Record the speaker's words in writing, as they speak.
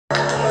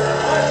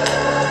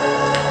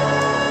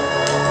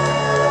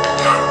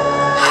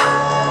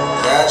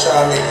try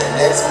to make the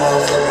next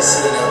motherfucking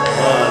sit up.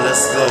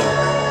 Let's go.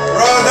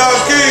 Raw Dog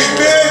Kings,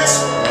 bitch.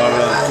 Raw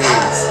Dog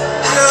Kings.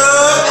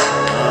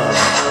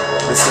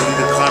 Mr.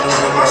 Leader Condom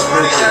with my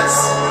purpose.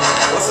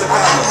 What's the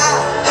condom?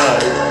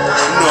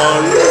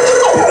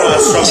 You know I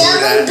struggle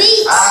with that.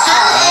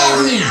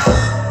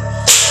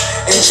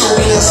 And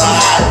Chewy and some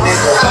hot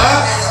nigga.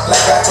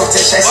 Like I told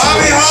Tish, I see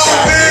Bobby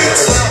home,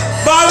 bitch.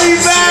 Bobby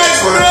back,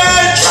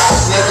 bitch.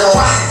 Nigga.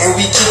 And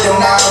we keep them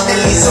 9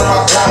 millies on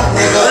my block,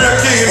 nigga.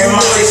 And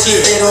my dick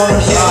keep it on them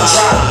hill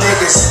drop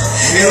niggas.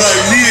 You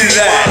like needed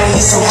that.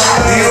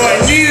 You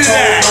like needed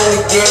that.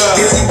 Get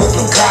busy with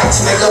them clocks,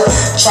 nigga.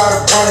 Try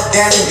to burn it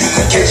down and you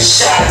can get a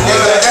shot,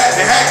 nigga.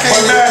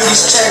 Run through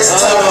these tracks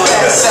till I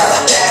pass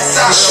out. Pass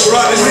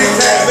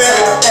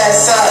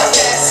out.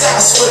 I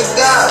swear to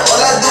God, all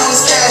I do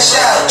is cash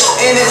out.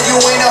 And if you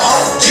ain't a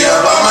hoe, get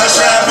up on my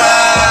trap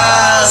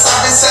house.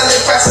 I've been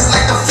selling prices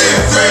like the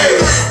 5th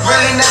grade.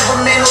 Really never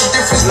made no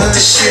difference what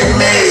the shit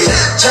made.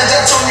 Judge,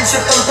 I told me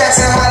flip them packs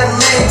and how to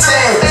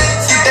maintain.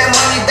 Get that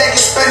money back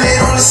and spend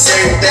it on the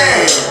same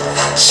thing.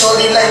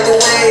 Shorty like the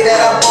way that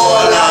I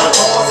ball out.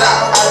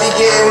 I be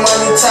getting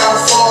money, time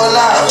fall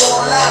out.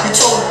 You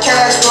told the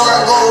cash, dog,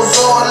 I goes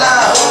all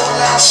out.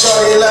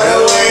 Shorty like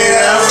the way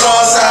that I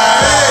floss out.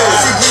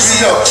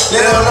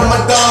 Little of my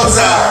dogs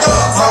out.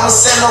 Mama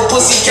said no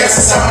pussy cats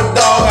inside my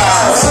dog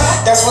house.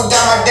 That's what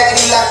got my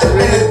daddy locked up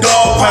in the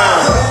dog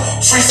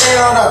pound. Free fan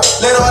on up,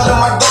 little of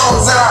my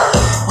dogs out.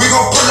 We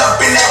gon' pull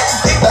up in that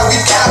like we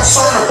cops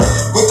on them.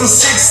 With them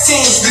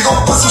 16s, we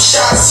gon' put some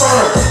shots on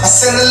them. I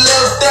send a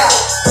little dot,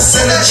 I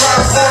send a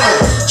drop on her.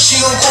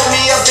 She gon' call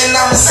me up and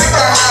I'ma stick the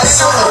highs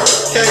on her.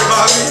 Okay,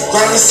 Bobby.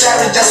 Grammy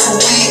Savage, that's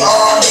what we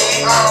are.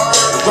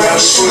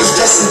 Grammy shooters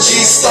dressed in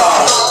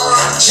G-Star.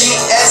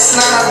 GS9,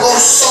 I go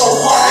so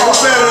hard.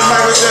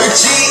 With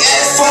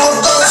GS from a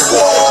gun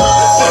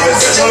squad.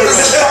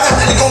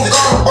 We gon'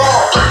 gun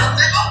ball.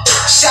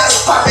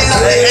 Shots popping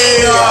out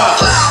the AR.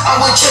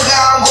 I'm with Trigger,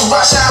 I'm with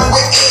Russia, I'm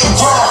with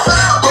A-Raw.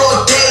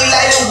 Broad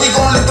daylight and we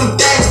gon' let them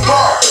things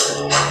ball.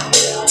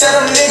 Tell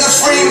them niggas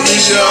free me,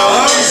 yo.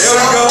 There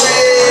we go.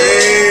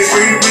 Hey,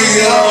 free me,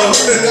 yo.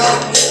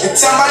 And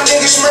tell my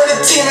niggas murder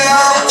team and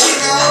I'm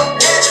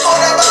bitch, call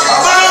that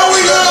body.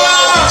 We go.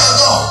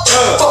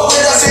 Fuck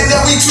with us and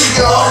then we tweak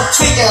it, ho.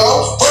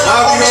 Put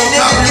up on that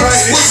nigga, you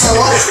squeeze it,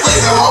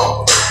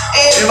 ho.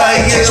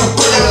 Everybody get your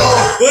bullet, ho.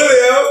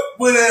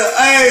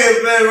 Hey,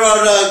 man,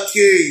 Raw Dog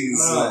Kings.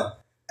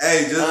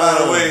 Hey, just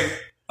by the way,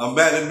 I'm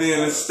back to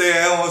being a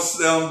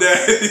stay-at-home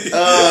daddy.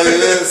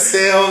 You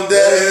stay-at-home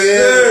daddy,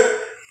 yeah.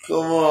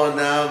 Come on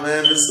now,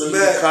 man. Mr.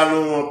 Leader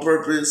Condom on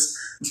purpose.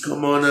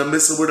 Come on now,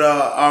 Mr. with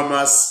our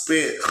my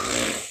spit.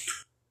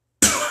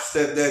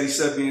 Stepdaddy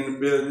Sheppy in the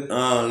building.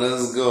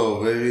 Let's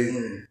go,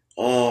 baby.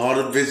 All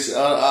the bitches,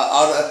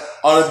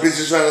 all the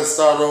bitches trying to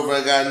start over.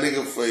 I got a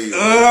nigga for you.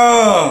 Come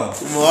on,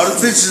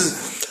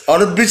 all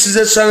the bitches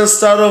that trying to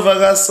start over. I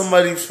got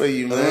somebody for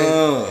you,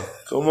 man.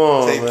 Come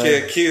on, take man.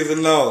 care of kids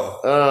and all.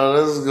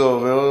 Let's go,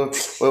 man.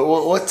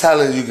 What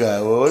talent you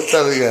got? What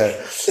talent you got?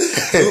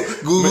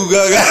 Goo Goo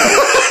Gaga.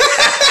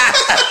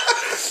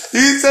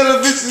 You tell the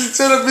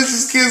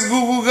bitches kids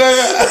Goo Goo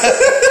Gaga.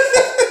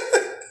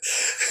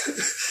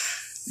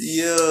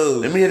 Yo.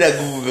 Let me hear that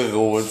Goo Goo Gaga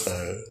one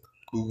time.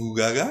 Goo Goo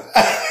Gaga?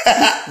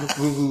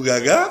 Goo Goo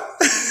Gaga?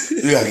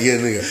 You gotta get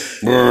a nigga.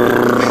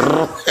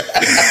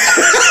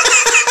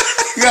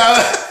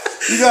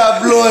 You gotta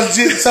blow a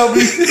jit, tell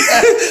me.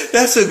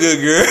 That's a good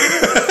girl.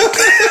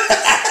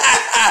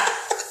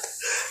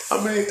 I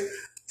mean,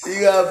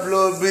 you gotta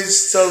blow a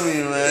bitch, tell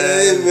me, man.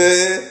 Hey,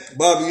 man.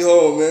 Bobby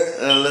home,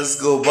 man. Let's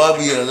go.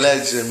 Bobby a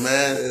legend,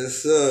 man.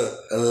 Yes, sir.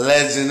 A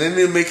legend. They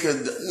need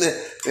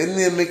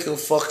to make a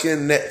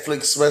fucking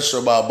Netflix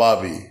special about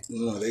Bobby.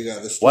 No, they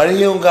got this. Why he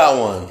don't got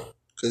one?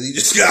 Cause he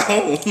just got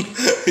home.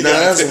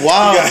 That's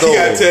wild, though. You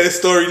gotta tell the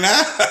story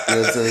now.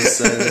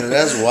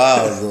 That's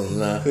wild, though.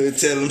 Nah.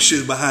 Tell them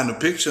shit behind the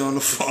picture on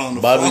the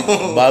phone.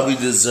 Bobby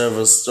deserve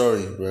a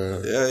story,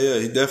 bro. Yeah,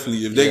 he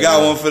definitely. If they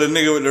got one for the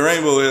nigga with the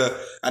rainbow hair,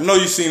 I know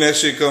you seen that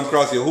shit come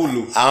across your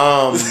Hulu.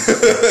 Cause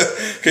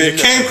it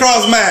came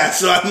across mine,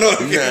 so I know it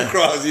came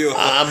across yours.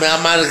 I mean, I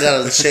might have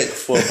got a check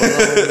for it, but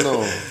I don't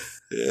know.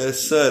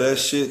 Yes, sir. That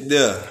shit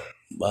there.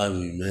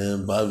 Bobby,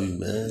 man.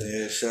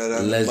 Yeah, shout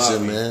out legend, to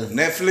Bobby. man.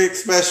 Netflix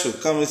special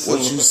coming soon.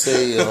 What you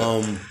say?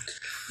 The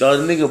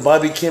nigga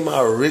Bobby came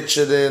out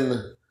richer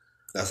than.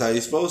 That's how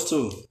you supposed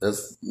to.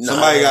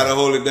 Somebody gotta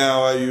hold it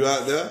down while you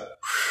out there.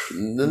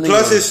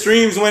 Plus his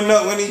streams went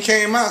up when he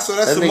came out, so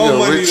that's some more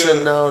money. Richer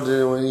now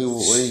than when he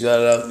got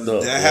out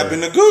there. That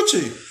happened to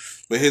Gucci,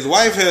 but his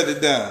wife held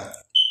it down.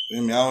 I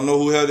mean, I don't know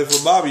who held it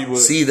for Bobby, but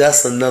see,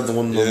 that's another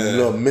one of them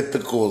little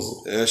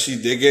mythicals. Yeah, he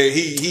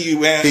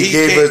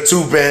gave her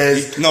 2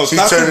 bands. No, she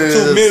not turned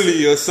 2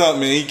 million or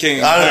something. He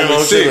came. I don't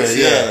know, 6.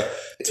 Yeah.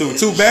 Two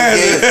bands.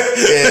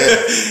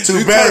 Yeah.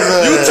 2 bands.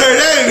 You turned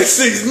that into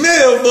 6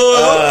 mil, boy.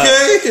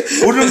 Okay.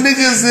 Who them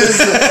niggas is?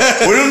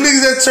 Who them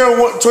niggas that turn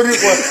 20? What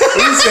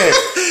you say?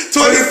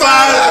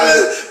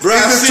 $25. Bro,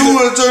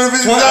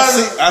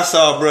 $250. I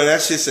saw, bro.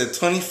 That shit said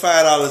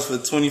 $25 for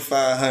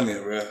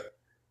 2,500, bro.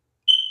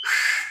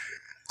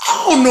 I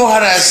don't know how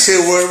that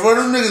shit works, bro.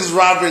 Them niggas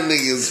robbing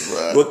niggas,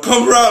 bro. But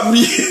come rob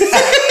me.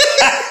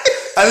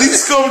 At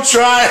least come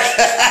try.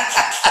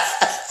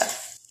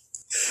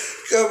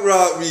 Come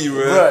rob me,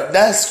 bro. Bruh,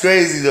 that's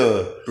crazy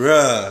though.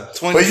 Bruh.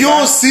 25. But you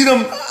don't see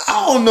them.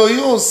 I don't know.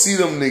 You don't see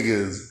them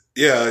niggas.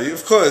 Yeah,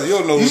 of course. You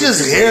don't know. You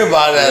just hear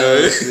about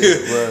that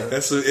shit, bro.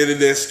 That's some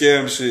internet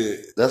scam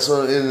shit. That's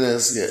what internet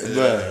scam,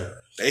 bro.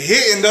 They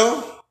hitting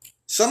though.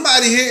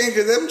 Somebody hitting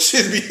because them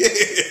shit be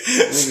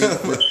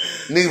hitting.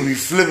 Nigga be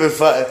flipping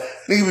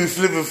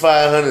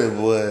 $500,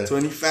 boy.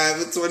 25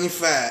 for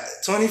 25.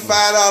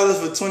 $25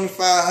 for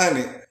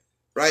 2,500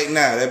 right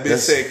now. That bitch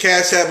said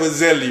Cash App or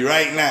Zelly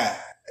right now.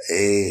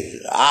 Hey,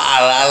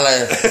 I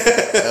like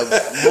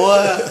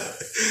boy.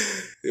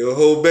 Your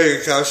whole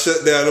bank account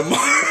shut down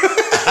tomorrow.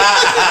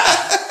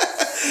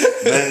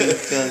 Man, you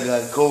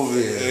got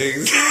COVID.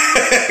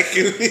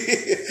 Exactly.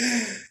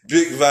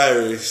 Big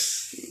virus.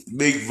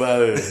 Big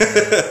virus.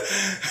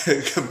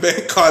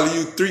 Bank calling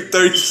you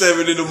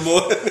 3:37 in the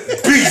morning.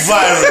 Big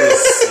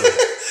virus.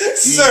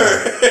 Sir.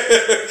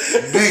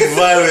 Big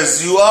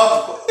virus. You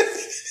up?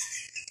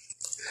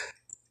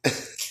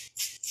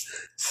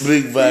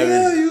 Big virus.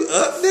 Yeah, you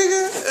up,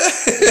 nigga?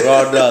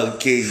 Raw dog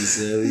case.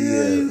 Hell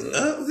yeah, you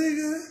up,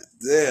 nigga?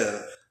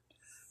 Yeah.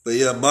 But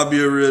yeah, Bobby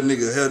a real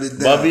nigga. Held it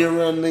down. Bobby a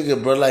real nigga,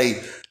 bro.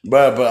 Like,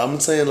 bro, I'm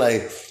saying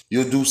like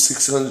you do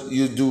 600.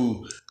 You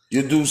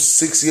do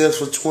 6 years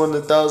for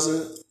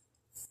 200,000.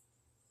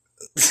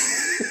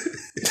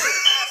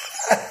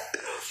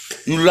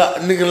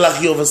 Nigga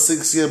lock you over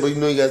 6 years, but you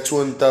know you got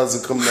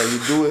 200,000 coming out. You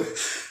do it.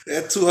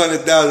 That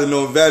 200,000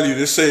 don't value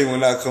the same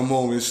when I come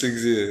home in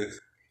 6 years.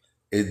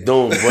 It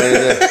don't, but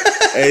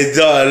hey,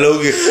 dog,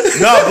 Logan.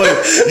 No,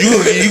 but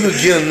you could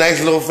get a nice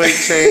little fake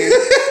chain.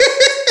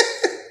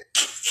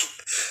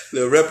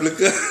 Little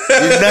replica.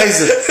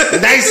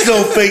 nice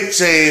little fake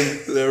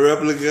chain. Little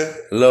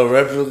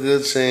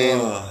replica chain.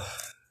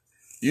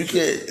 You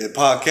can. The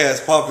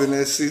podcast popping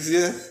at 6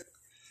 years?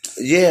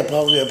 Yeah,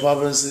 popping,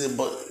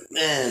 but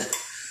man,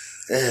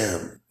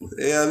 damn.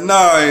 Yeah, no,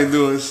 I ain't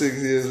doing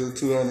 6 years with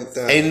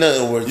 200,000. Ain't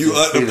nothing worth you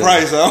up the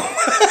price, huh?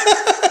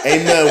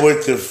 Ain't nothing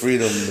worth the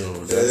freedom,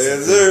 though.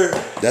 Yes, sir.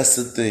 That's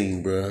the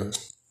thing, bro.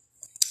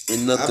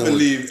 Ain't nothing. I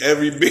believe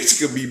every bitch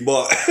could be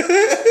bought.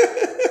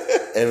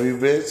 Every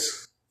bitch?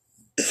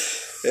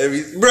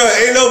 Bro,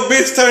 ain't no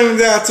bitch turning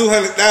down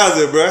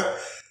 200,000, bro.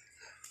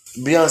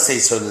 Beyonce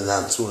turning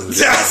down 200,000.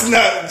 That's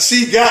not.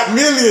 She got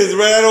millions,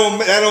 bro. That don't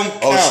count.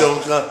 Oh, she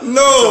don't count.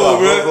 No,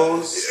 bro.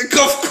 Of course.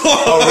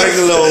 Oh,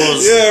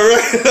 regulars. Yeah,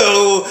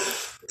 regular.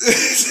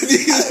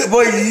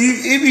 Boy,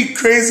 it be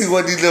crazy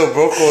what these little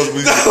brocos be.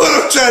 That's what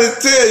I'm trying to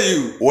tell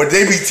you. What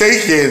they be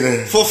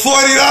taking for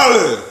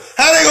 $40.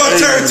 How they gonna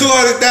turn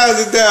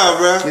 200,000 down,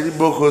 bro? These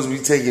brocos be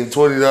taking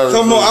 $20.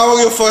 Come on, I don't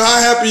give a fuck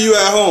how happy you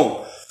at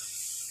home.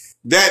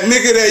 That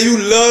nigga that you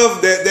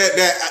love,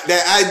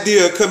 that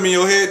idea come in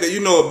your head that you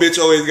know a bitch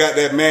always got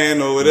that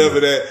man or whatever,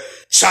 that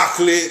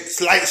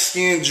chocolate, light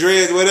skin,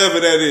 dread, whatever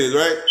that is,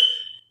 right?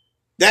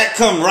 That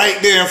come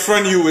right there in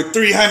front of you with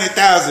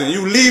 300,000.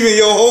 You leaving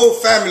your whole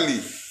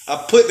family. I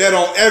put that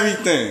on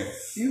everything.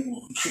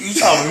 You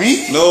talking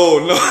me? No.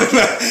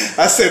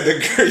 I said the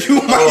girl.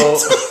 You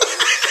might.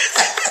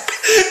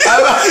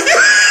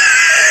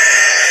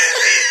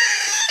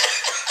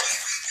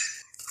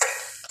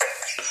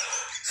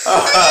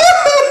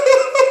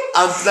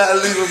 I'm not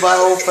leaving my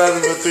whole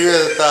family for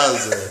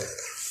 300,000,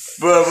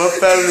 bro. My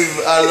family,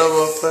 I love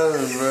my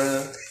family,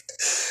 bro.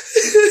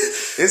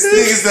 It's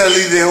niggas that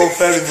leave their whole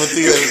family for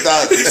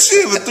 $300,000.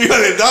 Shit, for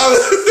 $300.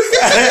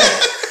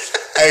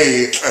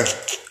 Hey,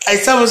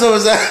 tell me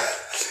something.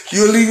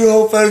 You'll leave your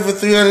whole family for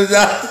 $300.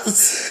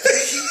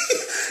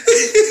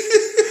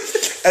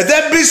 If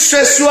that bitch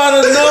stress you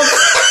out enough,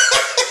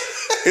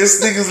 it's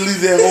niggas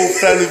leave their whole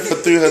family for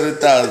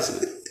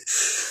 300,000.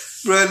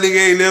 Bro, nigga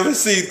ain't never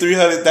seen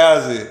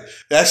 300,000.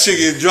 That shit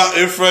get dropped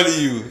in front of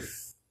you.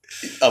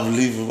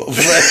 Unbelievable.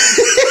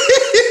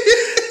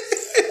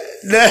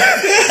 That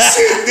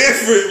shit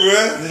different,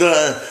 bro. No.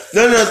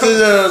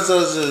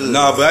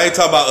 Nah, but I ain't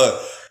talking about her.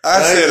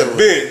 I said a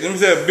bitch. Let me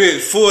say a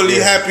bitch. Fully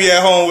happy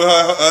at home with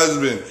her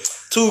husband.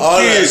 2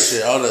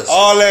 kids.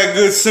 All that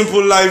good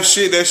simple life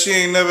shit that she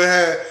ain't never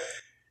had.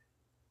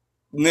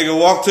 Nigga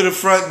walk to the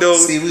front door.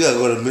 See, we gotta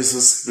go to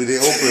Mississippi. They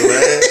open,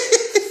 right?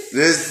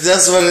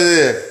 That's what it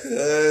is.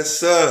 Yes,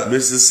 sir.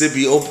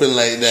 Mississippi open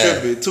like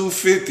that.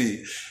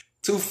 Tripping.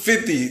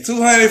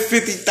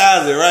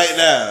 250,000 right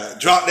now.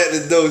 Drop that the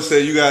door.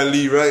 Say you gotta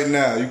leave right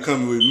now. You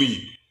coming with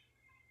me.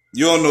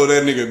 You don't know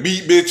that nigga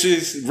beat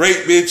bitches,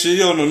 rape bitches. You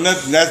don't know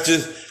nothing. That's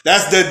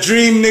the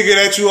dream nigga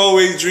that you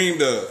always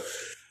dreamed of.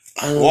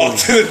 Walk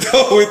to the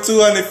door with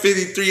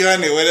 250,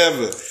 300,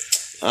 whatever.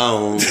 I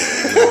don't know.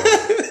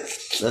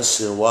 That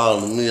shit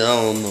wild to me. I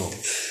don't know.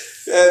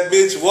 That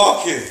bitch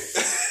walking.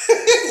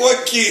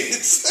 What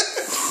kids?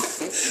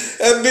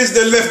 That bitch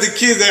that left the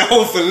kids at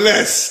home for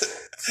less.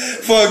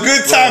 For a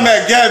good time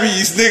at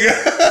Gabby's, nigga.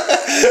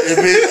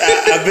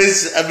 I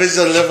bitch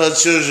that left her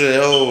children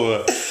at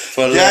home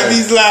for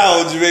Gabby's less.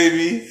 Lounge,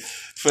 baby.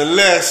 For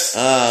less.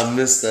 I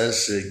miss that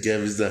shit.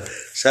 Gabby's Lounge.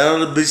 Shout out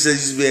to the bitch that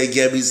used to be at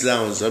Gabby's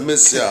Lounge. I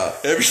miss y'all.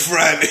 Every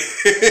Friday.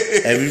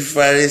 Every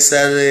Friday,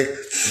 Saturday,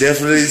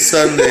 definitely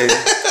Sunday.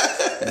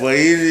 But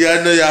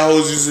y'all know y'all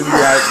hoes used to be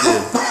out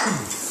there.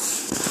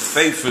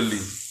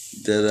 Faithfully.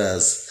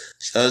 Deadass.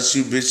 Shout out to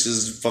you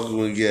bitches fucking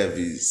with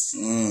Gabby's.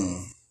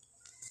 Ain't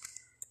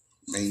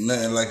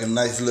nothing like a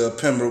nice little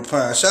Pembroke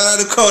Pine. Shout out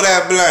to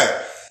Kodak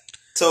Black.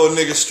 Told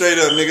nigga straight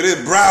up, nigga, this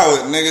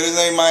Broward, nigga, this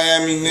ain't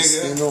Miami, nigga.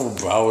 This ain't no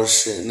Broward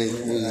shit,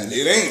 nigga.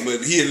 It ain't,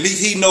 but he at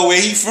least he know where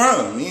he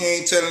from. He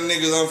ain't telling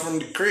niggas I'm from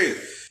the crib.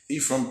 He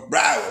from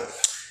Broward.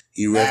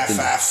 He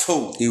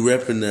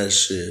repping that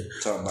shit.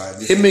 Talking about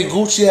this. Him and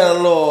Gucci had a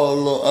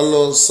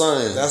little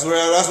sign. That's where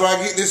I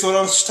get this what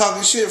I'm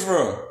talking shit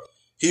from.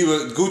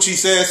 Gucci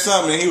said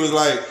something and he was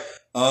like,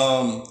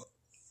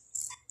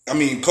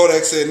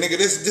 Kodak said, nigga,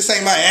 this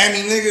ain't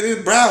Miami, nigga. This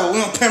Broward.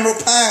 We on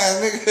Pembroke Pines,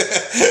 nigga.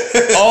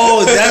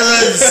 Oh,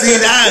 that's see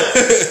that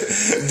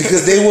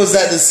because they was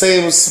at the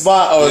same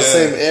spot or the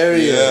same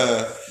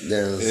area.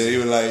 Yeah, he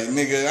was like,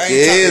 nigga, I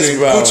ain't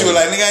talking. Gucci was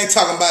like, nigga, I ain't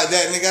talking about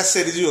that, nigga. I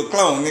said that you a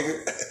clone, nigga.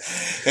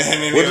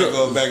 And then they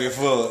go back and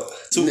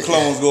forth. Two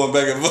clones going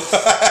back and forth.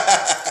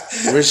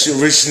 Rich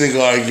nigga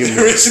argument.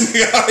 Rich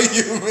nigga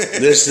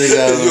argument. You a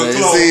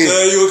clone.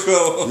 You a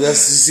clone. You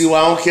see why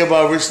I don't care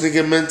about rich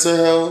nigga mental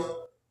health?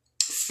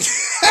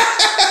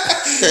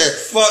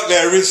 Fuck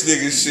that rich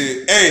nigga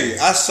shit. Hey,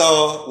 I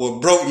saw what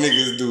broke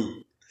niggas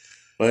do.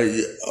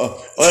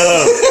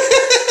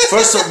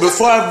 First of all,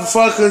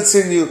 before I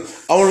continue,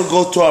 I want to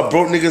go to our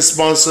broke nigga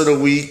sponsor of the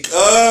week.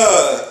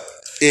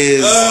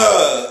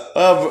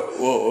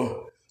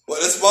 What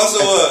the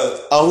sponsor was?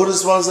 Who the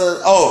sponsor?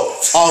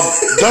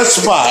 Dutch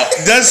Spot.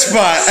 Dutch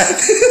Spot.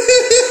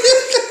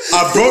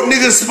 Our broke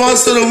nigga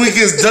sponsor of the week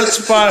is Dutch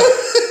Spot.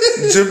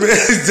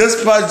 Dutch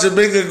Spot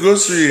Jamaica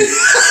Grocery.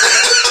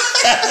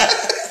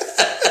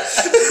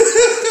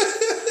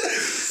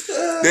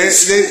 They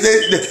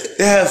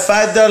have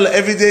 $5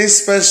 everyday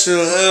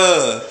special.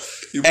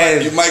 You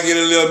might get a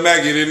little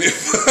maggot in it.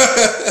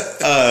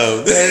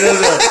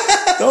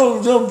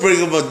 Don't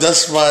bring up a Dutch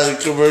Spot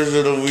commercial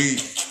of the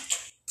week.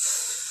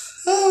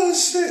 Oh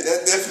shit,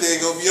 that definitely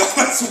ain't gonna be on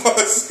my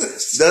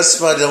sponsors. Dutch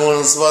Spot don't want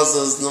to sponsor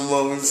us no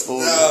more. We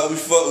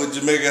fuck with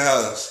Jamaica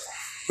House.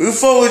 We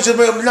fuck with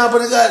Jamaica,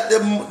 but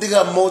they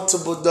got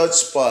multiple Dutch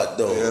Spot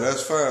though. Yeah,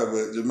 that's fine,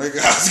 but Jamaica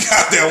House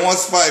got that one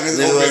spot and it's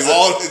open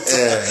all the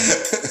time.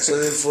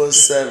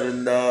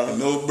 24/7, dog.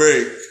 No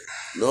break.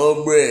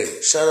 No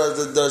break. Shout out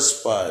to Dutch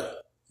Spot.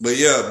 But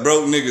yeah,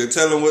 broke nigga,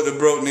 tell them what the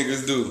broke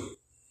niggas do.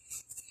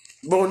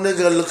 Broke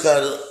nigga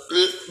lookout.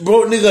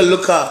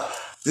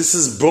 This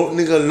is broke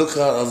nigga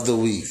lookout of the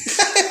week.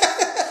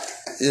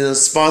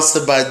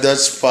 Sponsored by Dutch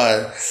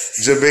Spot,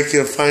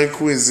 Jamaican fine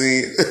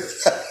cuisine.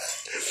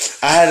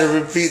 I had to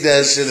repeat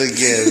that shit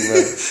again,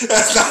 bro.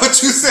 That's not what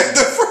you said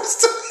the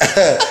first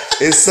time.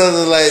 It's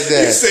something like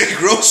that. You said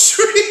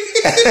grocery.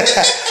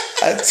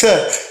 I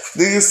tell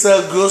niggas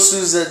sell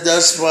groceries at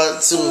Dutch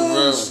Spot too,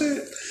 bro.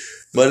 Shit.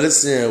 But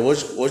listen here,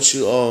 what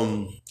you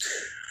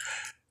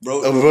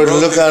Bro,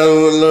 look out a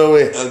little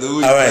way.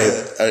 All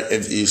right,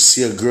 if you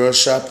see a girl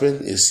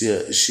shopping, you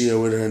see she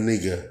with her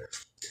nigga.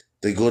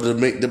 They go to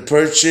make the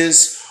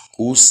purchase.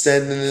 Who's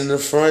standing in the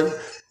front?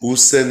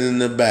 Who's standing in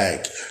the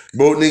back?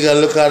 Broke nigga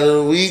look out of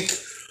the week.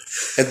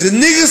 If the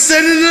nigga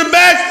standing in the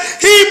back,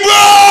 he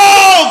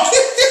broke!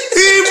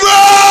 He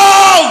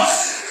broke!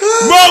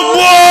 Broke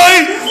boy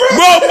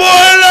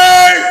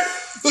alert!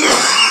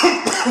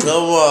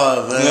 Come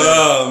on, man.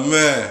 Oh,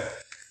 man.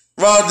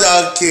 Raw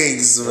Dog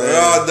Kings, man.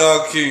 Raw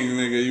Dog King,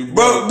 nigga. You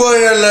broke boy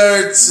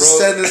alert.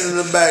 Standing in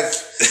the back.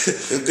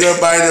 The girl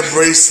buying a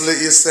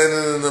bracelet, you're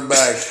standing in the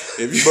back.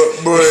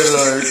 Broke boy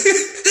alert.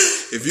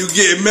 If you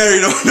get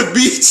married on the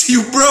beach,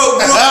 you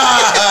broke, bro.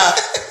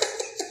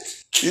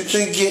 You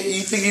think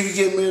if you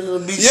get married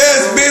on the beach?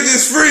 Yes,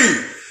 business free.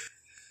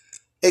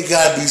 It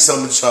gotta be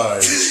some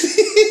charge.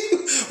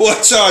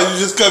 What charge? You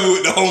just coming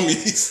with the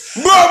homies.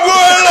 Broke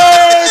boy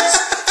alert!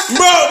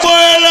 Broke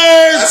boy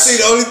alert! I see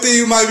the only thing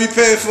you might be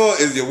paying for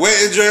is your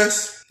wedding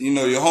dress. You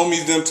know, your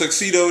homies, them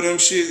tuxedo, them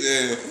shit,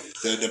 and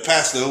the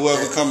pastor,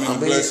 whoever come and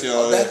bless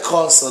y'all. That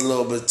costs a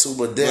little bit too,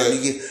 but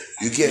damn, you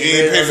get you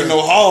ain't pay for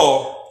no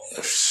hall.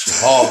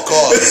 Hall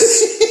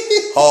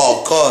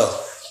cost.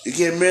 You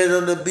get married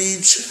on the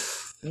beach.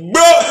 Broke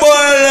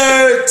boy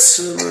alert!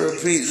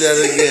 Repeat that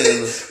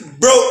again.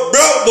 Broke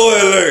boy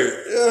alert.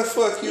 Yeah,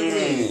 fuck you,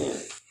 man.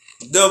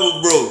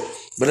 Double broke.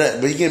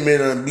 But you get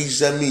married on the beach,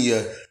 that means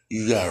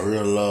you got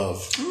real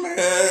love.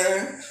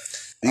 Man.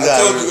 I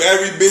told you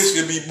every bitch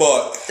can be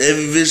bought.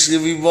 Every bitch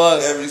can be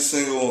bought? Every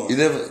single one. You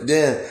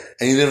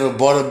never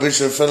bought a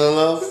bitch and fell in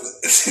love? No,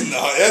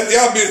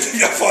 y'all bitch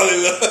think I fall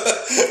in love.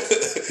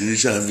 You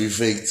trying to be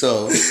fake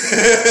tough.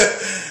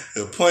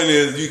 The point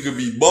is, you could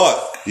be bought.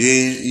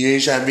 You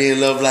ain't trying to be in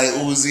love like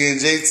Uzi and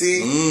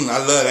JT? I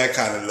love that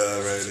kind of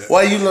love right there.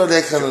 Why you love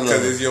that kind of love?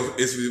 Because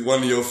it's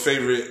one of your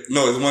favorite.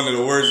 No, it's one of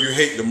the words you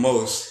hate the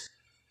most.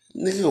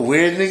 Nigga,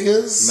 weird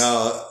niggas?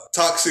 No,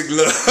 toxic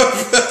love.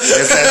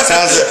 It's that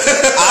toxic.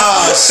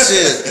 Oh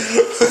shit!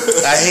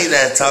 I hate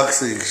that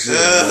toxic shit.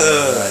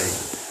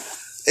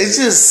 It's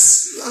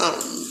just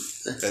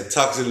that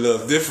toxic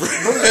love different.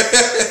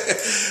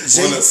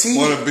 JT.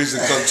 Want a bitch to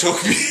come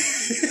choke me.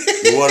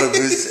 You want a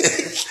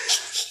bitch?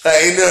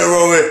 Ain't nothing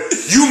wrong with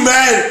it. You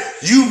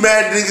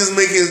mad niggas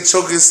making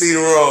choking scene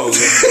wrong.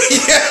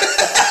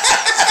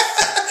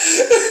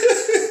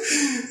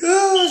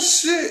 Oh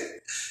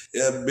shit.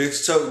 Yeah,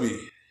 bitch choke me.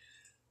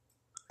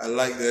 I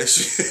like that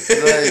shit.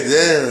 Like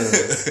damn.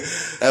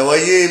 Like why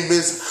you ain't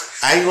been?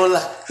 I ain't gonna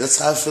lie. That's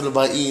how I feel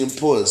about eating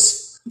puss.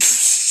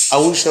 I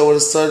wish I would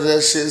have started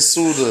that shit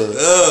sooner.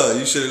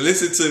 You should have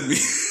listened to me.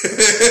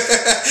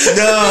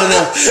 No.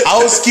 I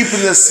was keeping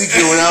it a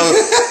secret when I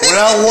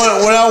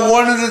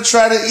wanted to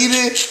try to eat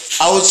it.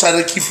 I was trying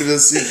to keep it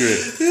a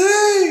secret.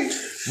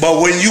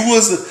 But when you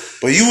was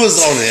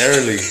on it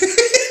early.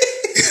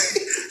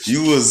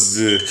 You was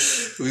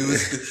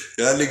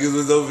y'all niggas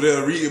was over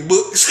there reading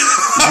books.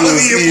 You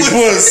was eating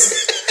puss.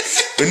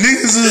 When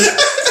niggas was,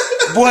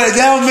 boy,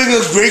 that would make a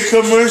great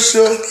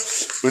commercial.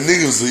 When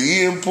niggas were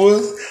eating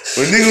puss.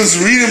 When niggas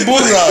reading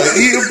books, I was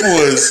eating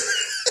puss.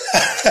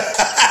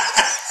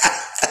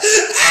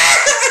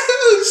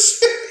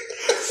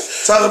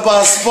 Talk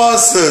about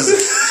sponsors.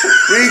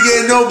 We ain't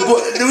getting no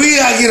book. We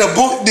gotta get a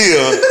book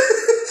deal.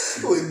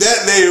 With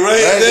that name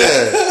right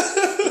there.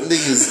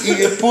 Niggas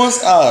eating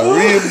puss,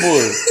 reading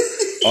puss.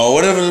 Or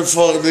whatever the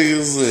fuck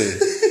niggas say.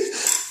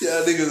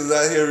 Y'all niggas is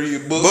out here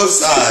reading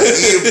books.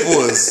 Books, eating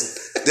puss.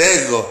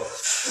 There you go.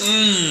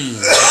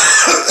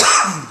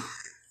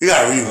 You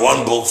gotta read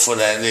one book for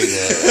that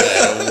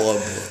nigga. One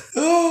book.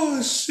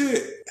 Oh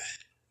shit.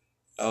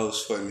 That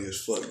was funny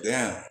as fuck.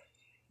 Damn.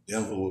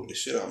 Denver whooped the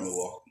shit out of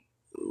Milwaukee.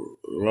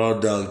 Raw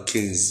Dog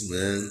Kings,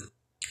 man.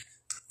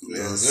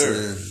 Yes,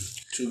 sir.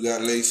 What you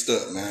got laced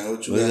up, man?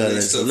 What you got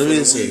laced up Let me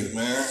for the see. week,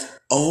 man?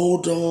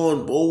 Hold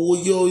on. Oh,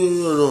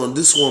 yo.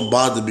 This one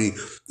bothered me.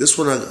 This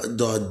one I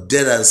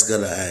deadass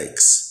gotta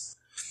ask.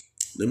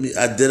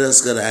 I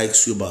deadass gotta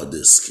ask you about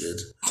this, kid.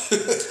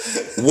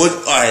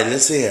 Alright,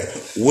 let's see here.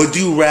 Would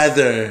you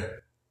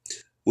rather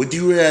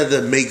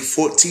make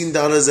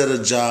 $14 at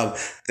a job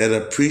that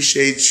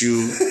appreciates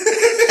you?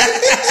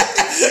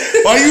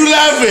 Why you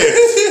laughing?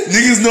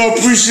 Niggas don't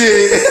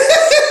appreciate.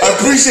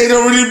 Appreciate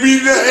don't really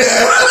mean that.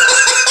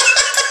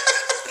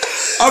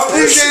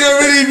 Appreciate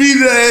don't really mean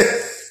that.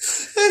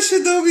 That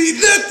shit don't mean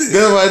nothing.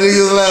 That's why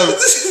niggas laughing.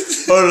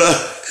 Hold on.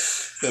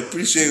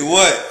 Appreciate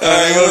what?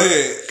 Alright, go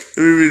ahead.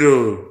 Let me read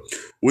over.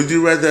 Would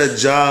you rather a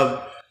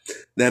job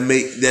that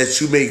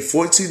you make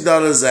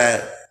 $14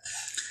 at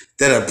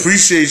that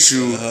appreciates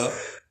you,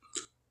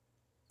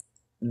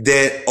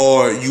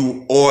 or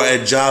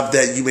a job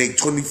that you make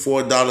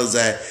 $24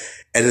 at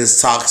and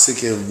it's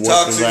toxic and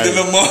toxic than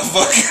a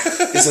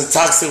motherfucker? It's a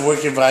toxic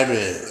work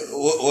environment.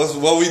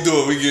 What we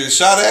doing? We getting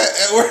shot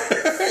at work?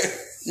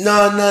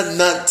 No,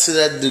 not to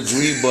that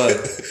degree,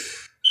 but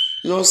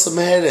some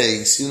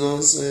headaches. You know what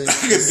I'm saying? I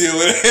can deal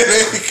with a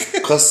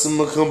headache.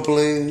 Customer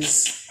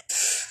complaints.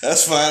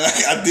 That's fine.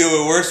 I deal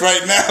with worse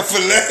right now for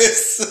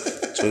less.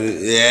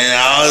 Yeah,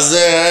 I was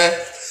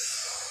there.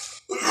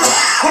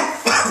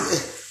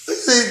 What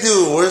they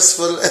do? Worse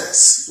for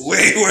less?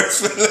 Way worse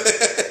for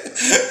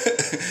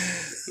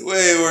less.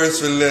 Way worse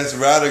for less.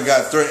 Ryder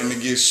got threatened to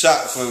get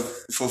shot for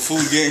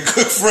food getting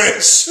cooked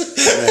fresh.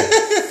 Man,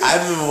 I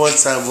remember one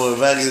time, boy,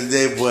 back in the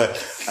day, boy,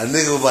 a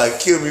nigga was about to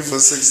kill me for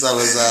 $6 an hour.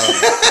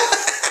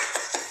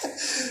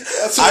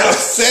 That's what I'm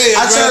saying, I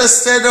try to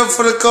stand up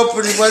for the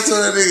company, but I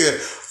told that nigga,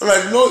 I'm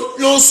like,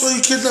 no, so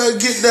you cannot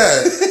get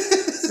that.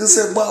 He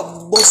said,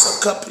 "Bob, what's a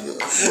copy of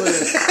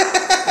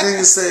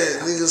Nigga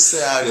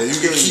said, yeah, you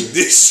can keep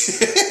this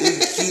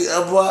shit.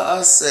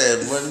 I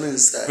said, what nigga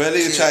said? Bro,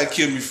 nigga tried to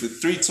kill me for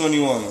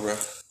 $3.21, bro.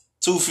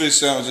 2 fish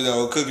sandwiches that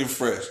were cooking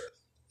fresh.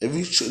 If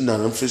you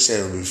them fish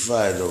sandwiches be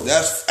fried though.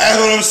 That's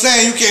what I'm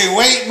saying. You can't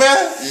wait, man.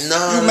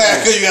 No, you mad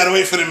because you gotta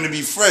wait for them to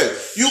be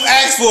fresh. You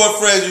ask for it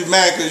fresh, you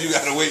mad because you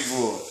gotta wait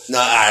for it. Nah,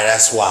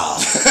 that's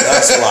wild.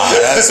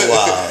 That's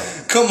wild.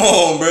 Come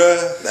on, bro.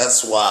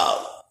 That's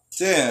wild.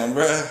 Damn,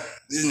 bro.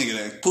 This nigga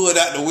done pulled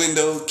out the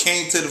window,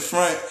 came to the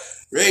front,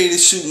 ready to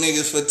shoot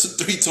niggas for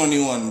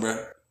 $3.21, bro.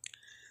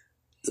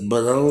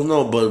 But I don't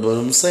know. But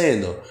I'm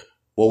saying though,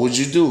 what would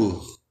you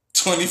do?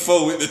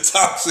 24 with the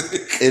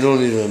toxic. It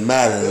don't even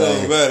matter. It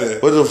don't matter.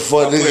 What the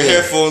fuck, nigga? Put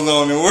headphones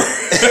on and work.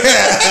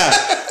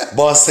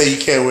 Boss say you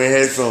can't wear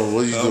headphones.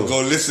 What you do?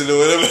 Go listen to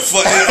whatever the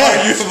fuck they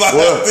argue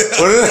about.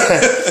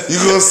 You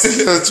gonna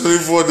sit there at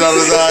 $24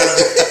 hour?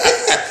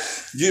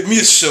 Give me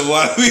a show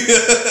while we.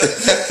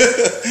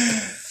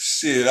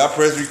 Shit, I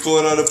press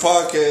record on the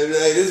podcast.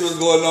 Hey, this was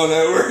going on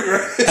at work,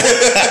 right?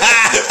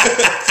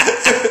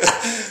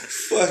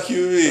 Fuck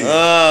you, me.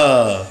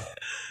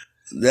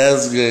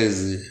 That's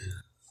crazy.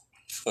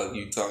 Fuck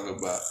you talking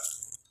about?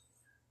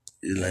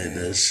 You like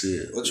that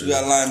shit? What you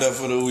got lined up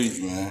for the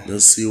week, man?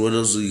 Let's see what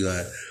else we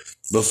got.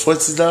 But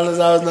 $40 I was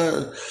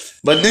not.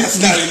 But that's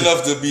not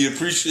enough to be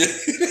appreciated.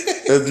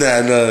 That's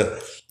not enough.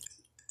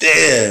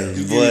 Damn,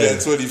 you boy. Give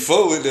that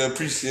 24 with the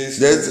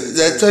appreciation.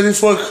 That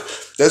 24.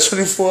 That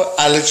 24.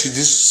 I let you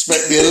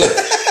disrespect me a little.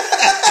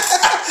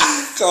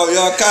 Call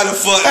y'all kind of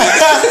fuck.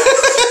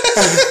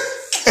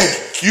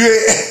 You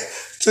ain't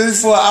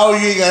 24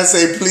 hours. You ain't gotta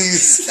say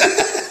please.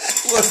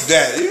 What's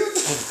that?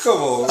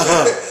 Come on,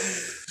 man.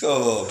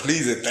 Come on,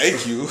 please and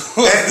thank you.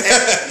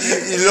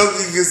 You look,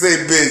 you can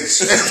say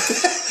bitch.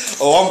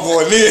 Oh, I'm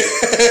going in.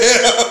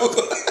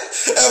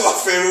 That's my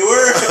favorite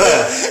word.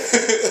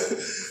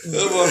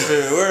 That's my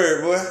favorite word,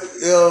 boy.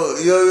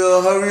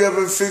 Yo, hurry up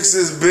and fix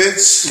this,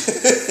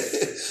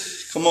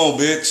 bitch. Come on,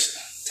 bitch.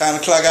 Time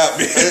to clock out,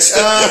 bitch.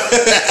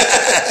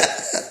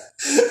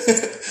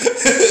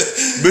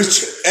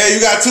 Bitch. Hey, you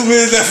got 2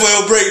 minutes left for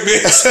your break,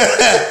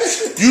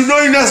 bitch. You know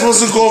you're not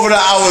supposed to go over the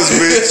hours,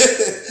 bitch.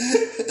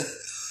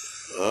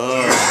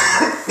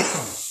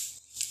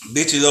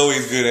 Bitch is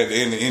always good at the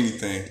end of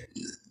anything.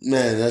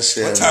 Man, that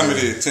shit. What time it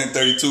is?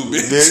 10:32,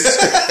 bitch.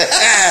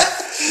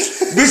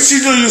 Bitch, you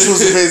know you're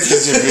supposed to pay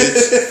attention,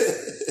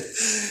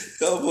 bitch.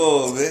 Come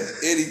on, man.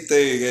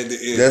 Anything at the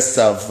end. That's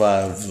top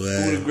 5,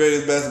 man. Who the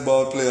greatest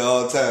basketball player of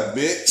all time,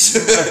 bitch?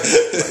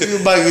 You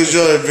Michael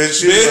Jordan,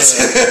 bitch. Bitch.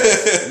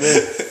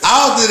 Man, I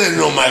didn't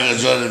know Michael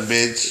Jordan,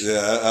 bitch.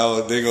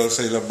 Yeah, they gonna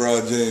say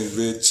LeBron James,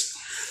 bitch.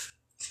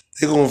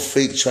 They gonna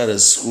fake try to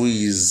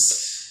squeeze.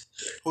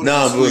 Who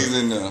Nah, but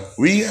in there?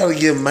 we gotta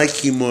give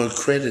Mikey more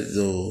credit,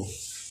 though.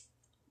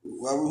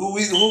 Who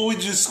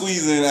would you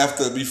squeeze in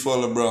before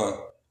LeBron?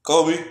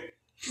 Kobe?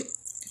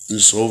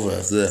 It's over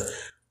after that.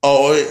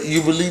 Oh,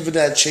 you believe in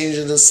that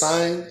changing the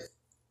sign?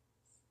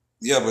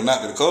 Yeah, but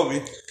not to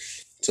Kobe.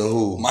 To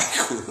who?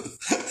 Michael.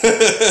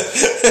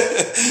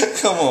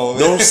 Come on,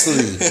 man. Don't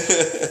sleep.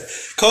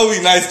 Kobe,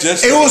 nice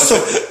gesture. It was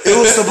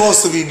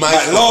supposed to be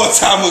Michael. Long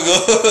time ago.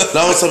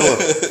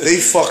 They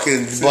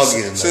fucking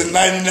bugging. Since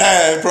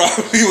 99,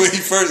 probably when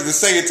the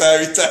second time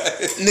he retired.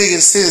 Nigga,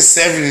 since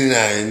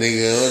 79,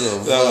 nigga. What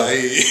the fuck?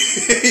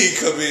 He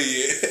come in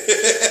yet.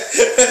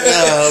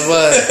 Nah,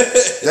 but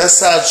that's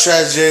how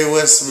trash Jerry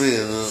West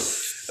been.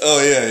 Oh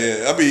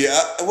yeah. I mean,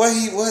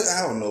 I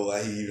don't know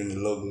why he even the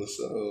logo.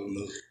 So I don't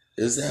know.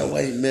 Is that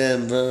white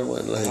man, bro?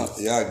 What, like?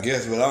 Yeah, I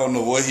guess, but I don't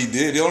know what he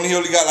did. He only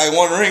got like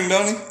 1 ring,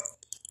 don't he?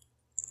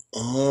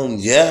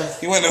 Yeah.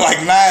 He went to like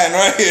 9,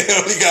 right? He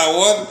only got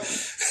 1.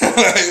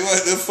 Like,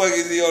 what the fuck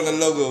is he on the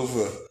logo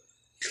for?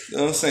 You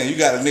know what I'm saying? You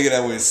got a nigga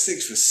that went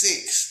 6 for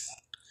 6.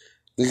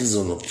 Niggas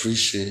don't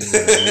appreciate it.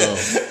 No.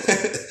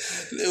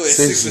 They went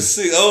 6 for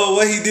 6. Oh,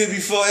 what he did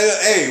before?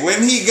 Hey,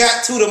 when he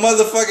got to the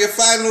motherfucking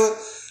final,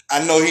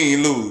 I know he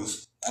ain't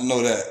lose. I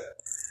know that.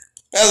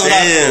 That's what I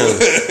know.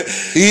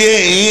 He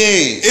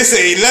ain't. It's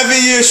an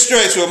 11-year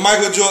stretch where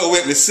Michael Jordan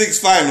went to 6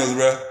 finals,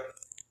 bro.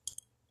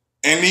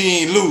 And he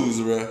ain't lose,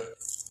 bro.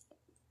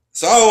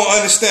 So I don't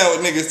understand what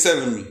niggas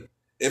telling me.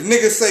 If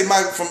niggas say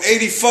Michael from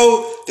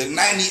 84 to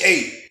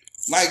 98,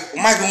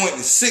 Michael went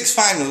to 6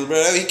 finals,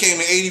 bro. He came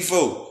in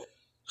 84.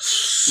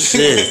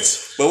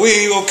 Shit. But we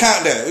ain't gonna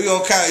count that. We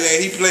gonna count that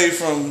he played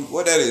from,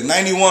 what that is,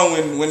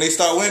 91 when they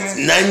start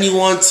winning?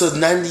 91 to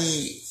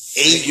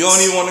 98. You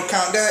don't even want to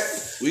count that?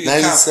 We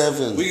can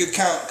 97. Count, we could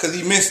count, because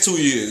he missed 2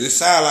 years. It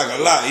sounds like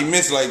a lot. He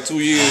missed like 2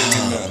 years.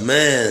 Oh,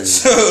 man.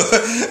 So,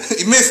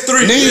 he missed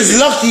 3. Niggas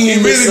lucky he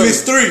really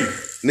missed 3.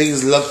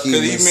 Niggas lucky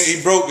because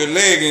he broke the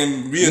leg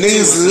and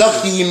niggas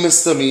lucky he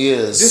missed them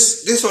years.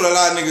 This what a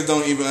lot of niggas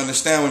don't even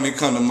understand when they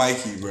come to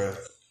Mikey, bro.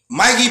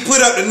 Mikey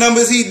put up the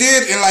numbers he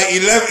did in like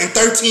 11 and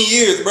 13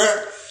 years, bro.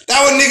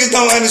 That what niggas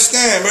don't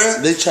understand,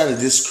 bro. They try to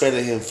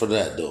discredit him for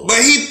that though. But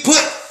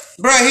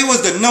he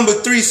was the number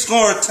 3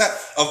 scorer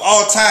of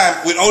all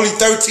time with only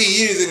 13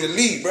 years in the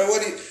league, bro.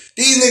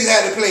 These niggas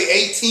had to play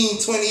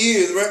 18, 20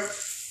 years, bro.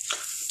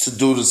 To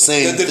do the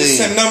same thing. The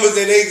same numbers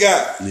that they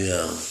got.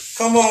 Yeah.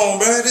 Come on,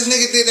 bro. This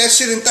nigga did that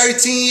shit in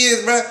 13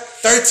 years, bro.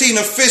 13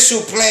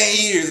 official playing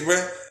years, bro.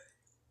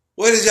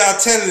 What is y'all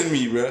telling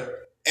me, bro?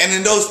 And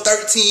in those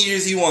 13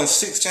 years, he won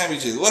 6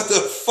 championships. What the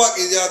fuck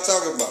is y'all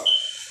talking about?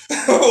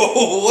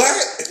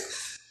 What?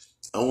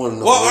 I want to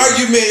know. What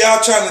argument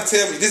y'all trying to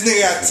tell me? This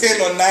nigga got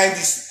 10 or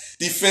 90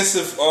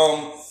 defensive,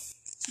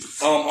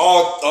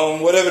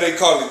 whatever they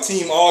call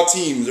it, all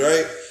teams,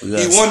 right?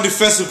 Yes. He won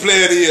defensive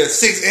player of the year,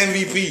 6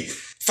 MVP,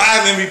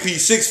 5 MVP,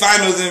 6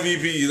 finals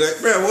MVP. Like,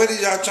 bro, what is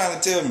y'all trying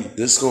to tell me?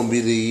 This gonna be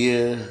the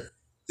year.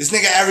 This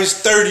nigga averaged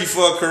 30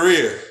 for a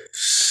career.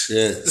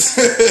 Shit.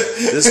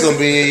 This gonna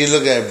be, you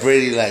look at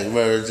Brady like,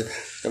 bro,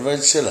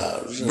 chill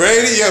out.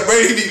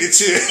 Brady need to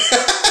chill.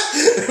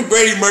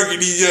 Brady murking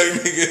these young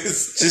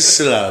niggas. Just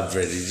chill out,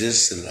 Brady.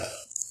 Just chill out.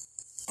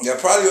 Yeah,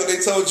 probably what they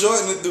told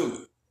Jordan to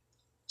do.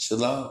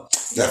 Chill out.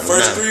 That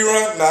first 3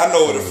 run? Nah, I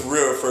know what the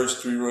real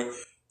first 3 run.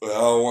 But I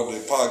don't want the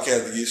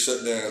podcast to get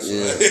shut down. So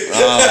yeah.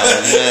 Oh,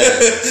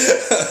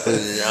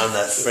 man. I'm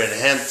not Fred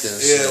Hampton.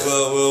 Yeah,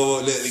 well, we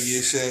won't let it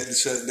get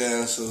shut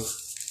down, so.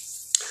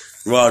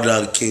 Raw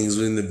Dog Kings,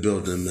 we in the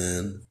building,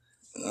 man.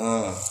 You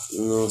know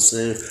what I'm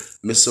saying?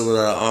 Mr. with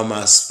our arm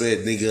I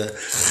spit, nigga.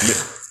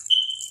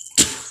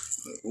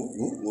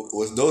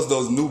 Was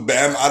those new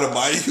Bam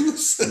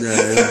Adebayus?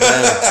 Yeah,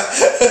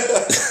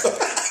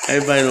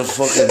 everybody no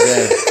fucking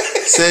Bam.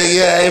 Say,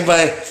 yeah,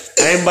 everybody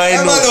I'm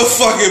not no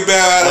fucking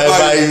Bam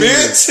Adebayo,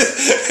 bitch.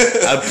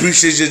 I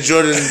appreciate your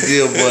Jordan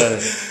deal, boy.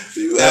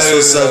 That's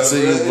what's up to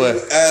you, boy.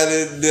 Out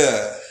of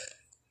there.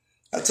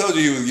 I told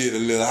you he was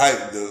getting a little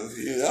hype, though.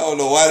 I don't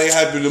know why they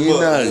hyping him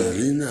up.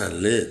 He not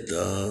lit,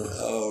 dog.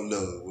 I don't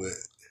know, but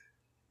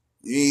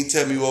you ain't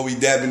tell me what we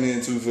dabbing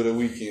into for the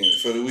weekend,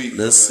 for the week.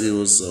 Let's see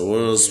what's up. What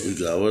else we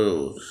got?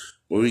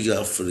 What we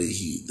got for the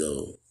heat,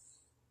 though?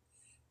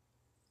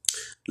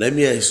 Let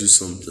me ask you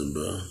something,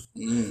 bro.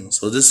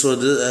 So this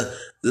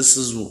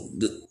is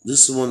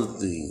one of the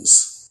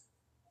things.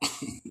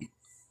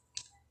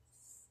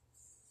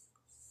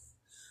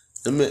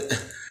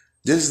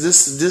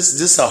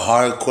 This a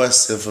hard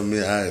question for me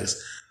to ask.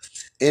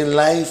 In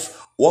life,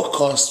 what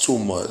costs too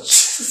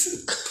much?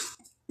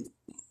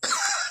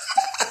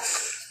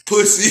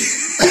 Pussy.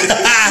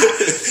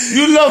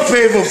 You love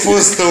paying for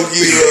pussy, don't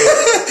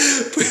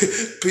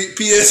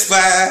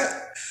PS5.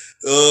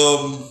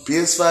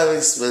 PS5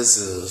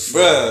 expensive,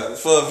 bruh.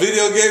 For a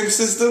video game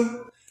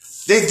system,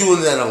 they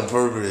doing that on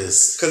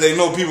purpose because they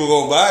know people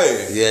gonna buy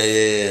it.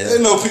 Yeah. They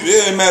know people. It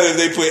doesn't matter if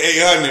they put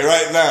 800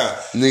 right now.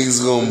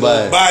 Niggas gonna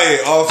buy it. Buy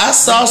it off. I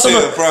saw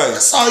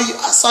price.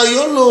 I saw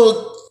your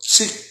little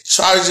chick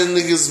charging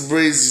niggas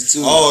brazy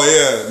too. Oh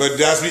yeah, but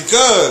that's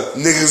because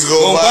niggas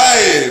gonna buy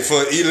it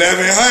for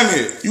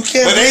 1100. You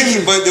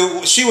can't. But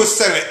she was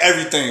selling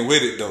everything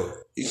with it though.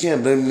 You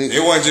can't blame niggas. They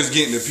wasn't just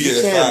getting the PS5.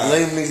 You can't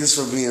blame niggas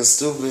for being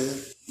stupid.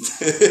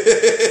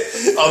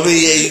 I mean,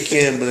 yeah, you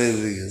can't blame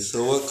niggas.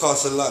 So what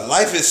costs a lot?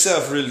 Life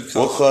itself really costs.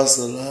 What costs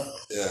a lot?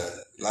 Yeah,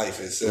 life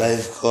itself.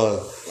 Life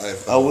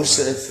costs. I wish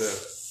a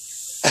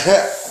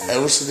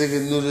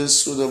nigga knew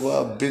this sooner, but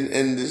I've been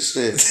in this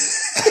shit.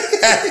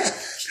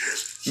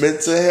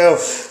 Mental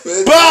health.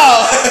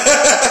 Bow!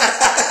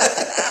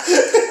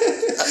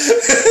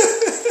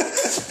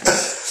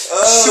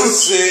 Oh,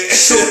 shit.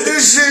 Shoot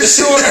this shit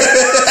short.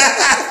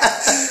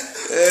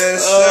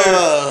 Yes,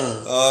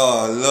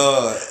 oh,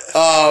 Lord.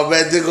 Oh,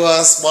 man, they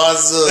gonna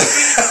sponsor.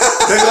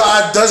 They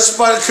gonna Dutch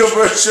Spot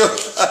commercial.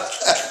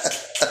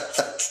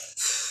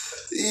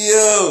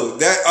 Yo,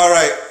 that, all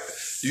right.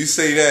 You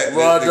say that.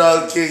 Raw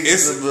Dog King.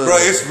 Bro,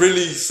 it's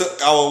really,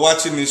 I was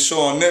watching this show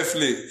on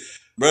Netflix.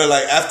 Bro,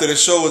 like after the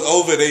show was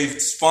over, they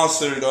was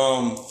sponsored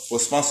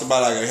by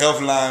like a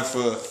health line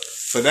for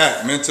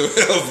that mental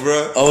health,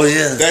 bro. Oh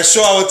yeah. That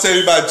show I was telling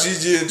you about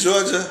Gigi in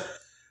Georgia.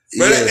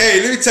 But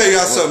hey, let me tell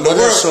y'all something.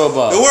 What that show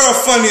about? The world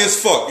funny as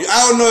fuck.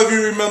 I don't know if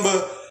you remember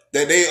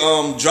that they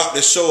dropped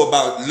the show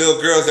about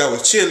little girls that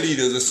was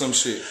cheerleaders or some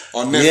shit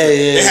on Netflix.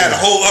 Yeah. They had a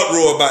whole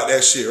uproar about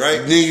that shit,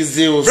 right? Niggas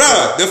did with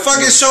bruh, the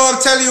fucking show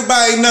I'm telling you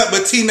about ain't nothing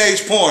but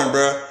teenage porn,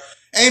 bruh.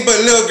 Ain't but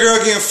a little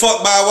girl getting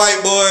fucked by a white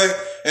boy.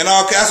 And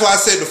all, that's why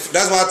I said,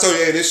 that's why I told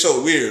you, hey, this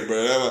show weird,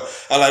 bro.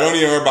 I like, don't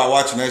even worry about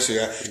watching that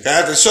shit.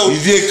 After the show, you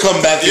did come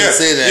back and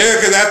say that. Yeah,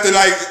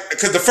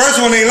 cause the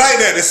first one ain't like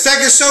that. The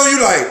second show,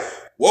 you like,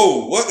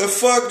 whoa, what the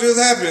fuck just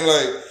happened?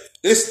 Like,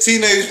 this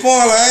teenage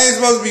porn, like, I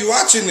ain't supposed to be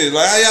watching this.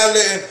 Like, how y'all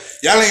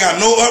ain't got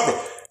no uproar.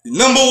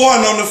 Number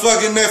one on the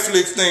fucking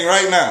Netflix thing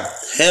right now.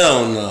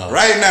 Hell no.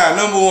 Right now,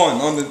 number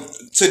one on the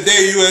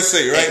Today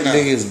USA right now.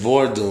 Niggas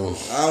bored though.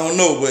 I don't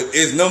know, but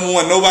it's number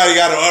one. Nobody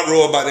got an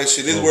uproar about that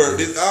shit. This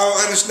word, I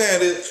don't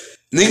understand it.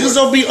 Niggas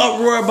don't be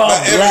uproar about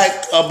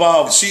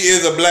about. She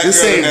is a black girl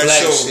in that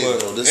show,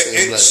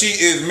 shit, but she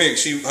is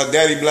mixed. Her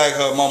daddy black,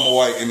 her mama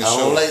white in the show. I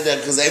don't like that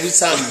because every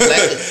time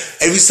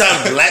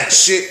black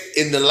shit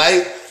in the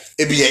light,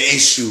 it be an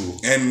issue.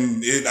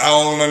 And I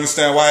don't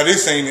understand why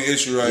this ain't an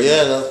issue right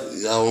now.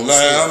 Yeah,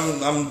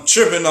 I'm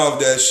tripping off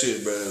that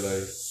shit, bro.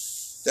 Like.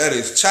 That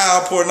is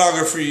child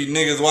pornography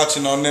niggas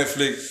watching on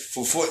Netflix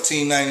for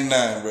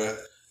 $14.99, bro.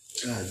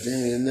 God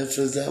damn,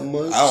 Netflix that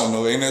much? I don't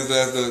know. Ain't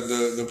that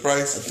the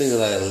price? I think it's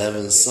like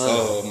 11 something.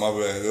 Oh, my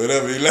bad.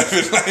 Whatever,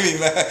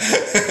 $11.99.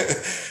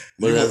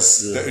 But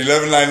that's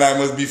 $11.99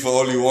 must be for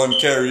only one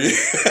carrier.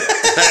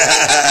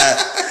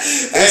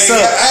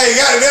 I ain't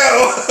got that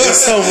one.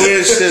 There's some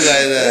weird shit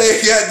like that. I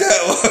ain't got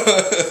that one.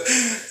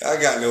 I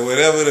got the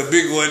whatever the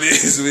big one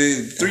is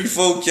with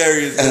 3-4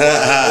 carriers at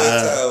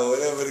one time,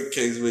 whatever the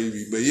case may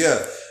be. But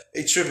yeah,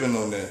 they tripping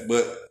on that.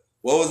 But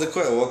what was the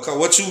question?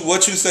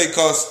 What you say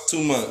costs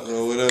too much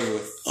or whatever?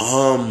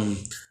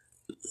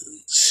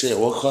 Shit,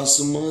 what costs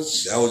too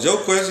much? That was your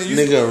question.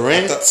 Nigga,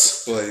 rent?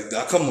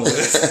 Come on.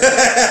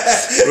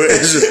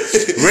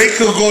 Rent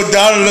could go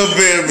down a little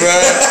bit, bro.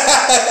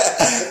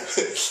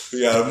 We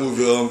gotta move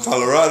to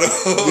Colorado.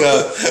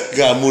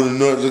 gotta move to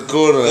North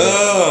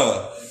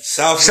Dakota.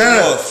 South Shout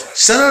out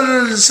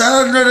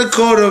North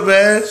Dakota,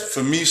 man.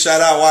 For me, shout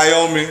out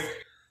Wyoming.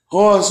 Who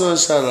also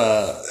shout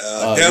out?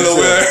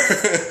 Delaware.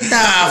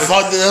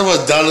 Fuck that.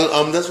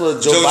 That's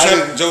what Joe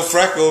Biden. Joe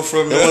Fracco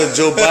from. That's what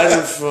Joe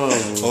Biden from.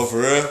 Oh,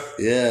 for real?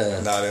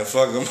 Yeah. Nah, then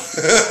fuck him.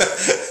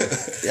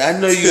 Yeah, I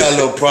know you got a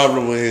little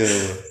problem with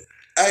him.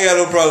 I ain't got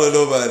no problem with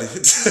nobody.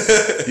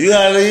 you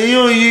don't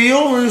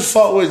really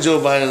fuck with Joe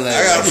Biden like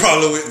I got a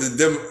problem with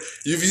the.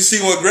 If you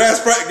see what gas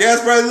price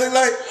look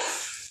like,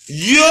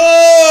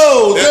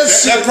 Yo,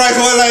 that price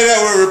wasn't like that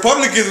when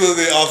Republicans was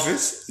in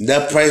office.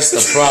 That price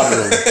the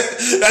problem.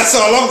 That's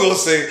all I'm gonna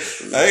say.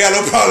 I ain't got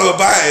no problem with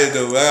buying it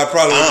though. I got a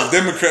problem with the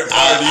Democrat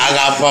Party. I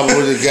got a problem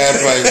with the gas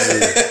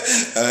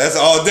prices. That's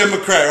all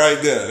Democrat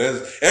right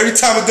there. Every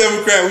time a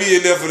Democrat, we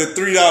in there for the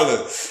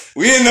 $3.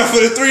 We in there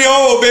for the 3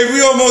 baby.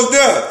 We almost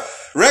there.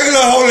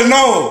 Regular holding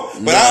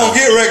on, but I don't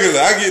get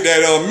regular. I get that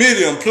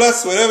medium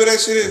plus whatever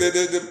that shit is.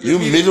 You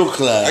middle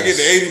class. I get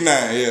the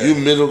 89. Yeah, you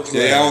middle class.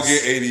 Yeah, I don't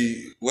get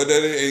 80. What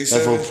that is? 87.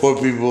 That's for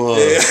poor people. Huh?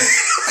 Yeah.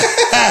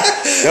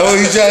 That's what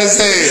you trying to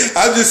say.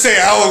 I'm just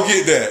saying I don't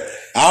get that.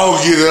 I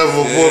don't get that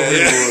for poor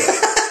people.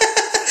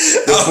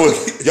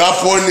 Y'all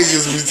poor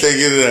niggas be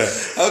taking that.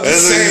 I'm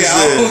just saying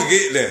I don't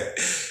get that,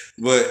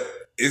 but.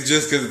 It's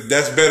just because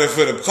that's better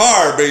for the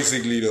car,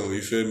 basically, though.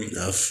 You feel me?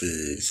 I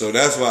feel. So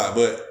that's why.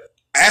 But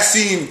I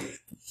seen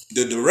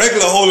the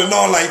regular holding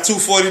on like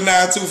 249,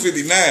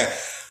 259.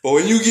 But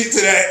when you get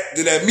to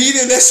that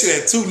medium, that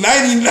shit at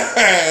 299.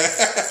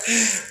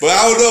 But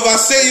I don't know if I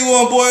say you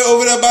one boy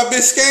over there by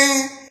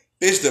Biscayne.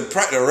 Bitch, the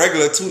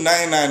regular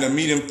 299, the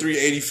medium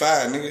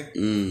 385, nigga.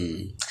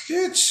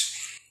 Bitch.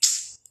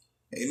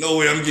 Ain't no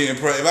way I'm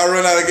getting price. If I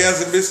run out of gas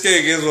in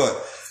Biscayne, guess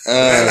what? We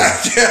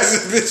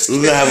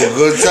gonna have a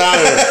good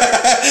time.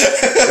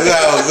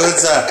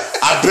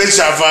 I bet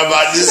y'all find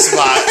about this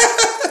spot.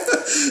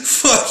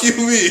 Fuck you,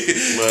 me.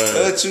 Man.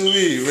 What you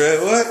mean, man?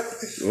 What?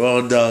 Raw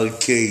Dog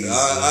King.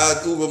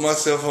 I Uber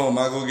myself home.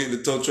 I go get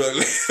the tow truck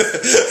later.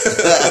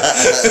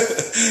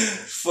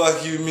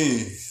 Fuck you,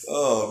 me.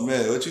 Oh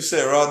man, what you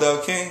said, Raw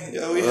Dog King?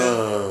 Yeah, we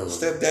have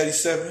Stepdaddy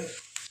sent me.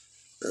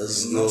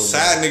 No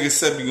side nigga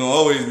said we gonna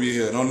always be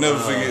here. Don't never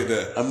forget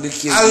that. I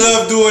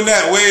love doing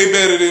that way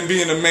better than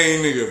being a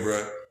main nigga,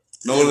 bro.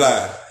 No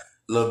lie.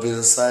 Love being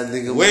a side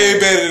nigga. Way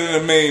better than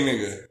a main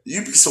nigga.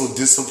 You be so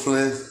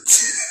disciplined.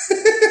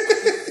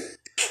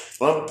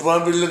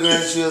 I be looking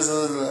at you as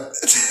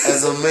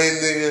a main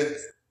nigga.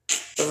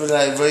 I be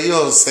like, bro, you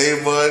don't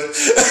say much.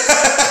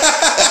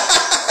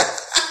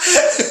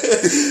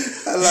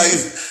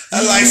 I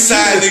like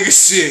side nigga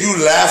shit. You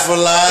laugh a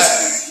lot.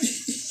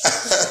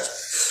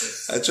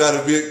 I try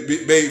to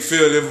make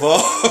Phil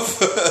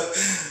involved.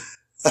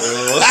 I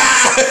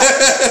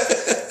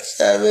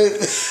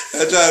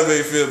try to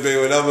make Phil big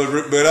when I'm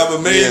a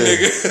main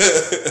nigga.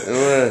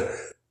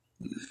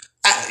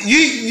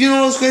 You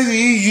know what's crazy?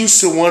 You used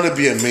to want to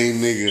be a main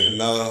nigga.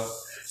 No.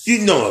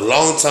 You know, a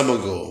long time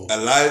ago. A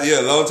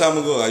long time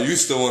ago. I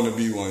used to want to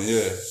be one,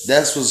 yeah.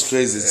 That's what's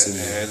crazy to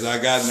me. As I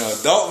got an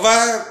adult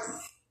vibe,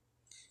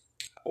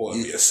 I want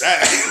to be a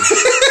side.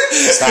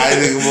 Side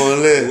nigga more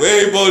lit.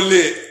 Way more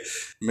lit.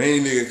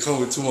 Main nigga come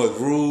with too much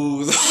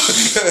rules.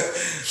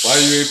 Why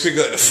you ain't pick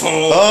up the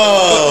phone?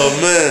 Oh,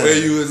 man. Where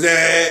you was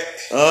at?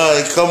 Oh,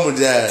 it come with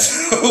that.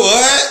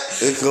 What?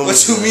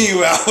 What you mean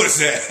where I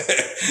was at?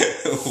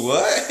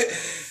 What?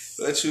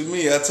 What you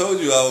mean? I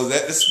told you I was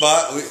at the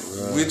spot.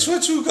 Which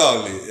what you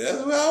call it?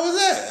 That's where I was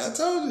at. I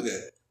told you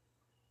that.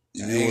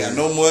 I ain't got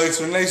no more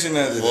explanation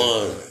after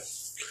that.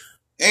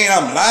 Ain't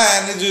I'm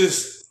lying. It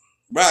just,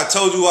 bro, I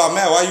told you where I'm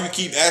at. Why you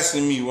keep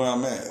asking me where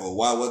I'm at? Or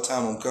what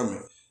time I'm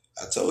coming?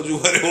 I told you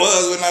what it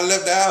was when I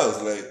left the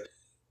house. Like,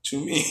 what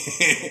you mean?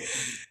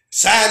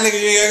 Side nigga,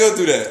 you ain't gotta go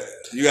through that.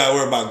 You gotta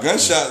worry about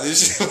gunshots and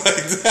shit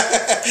like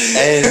that.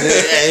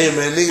 Hey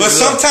man, niggas. But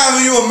sometimes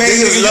when you a main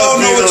nigga, you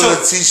don't know what your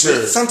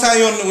t-shirt. Sometimes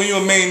when you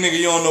a main nigga,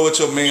 you don't know what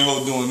your main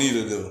hoe doing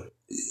either, though.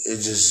 It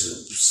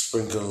just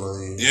sprinkle on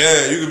you.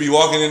 Yeah, you could be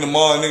walking in the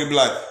mall and nigga be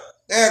like,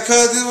 "Yeah,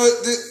 cuz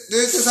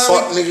this is how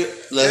fuck nigga."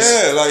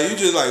 Yeah, like you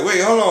just like,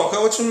 wait, hold on, cuz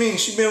what you mean?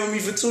 She been with me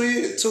for 2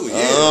 years? 2 years.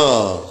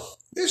 Oh.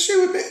 Yeah, she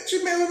been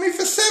with me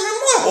for 7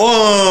 months.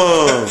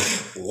 Whoa.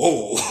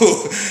 Whoa.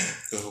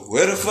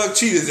 Where the fuck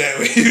cheaters at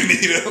when you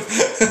need them?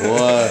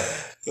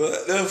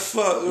 What the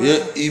fuck?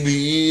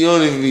 You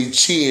don't even be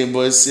cheating,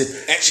 but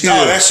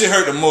no, that shit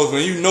hurt the most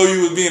when you know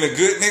you was being a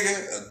good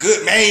nigga, a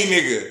good main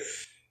nigga,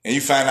 and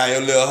you find out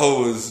your little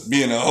hoe was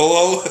being a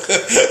ho-ho.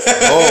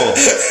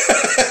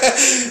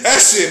 That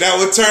shit, that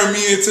would turn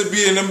me into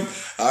being them.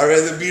 I'd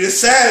rather be the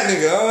sad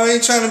nigga. I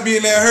ain't trying to be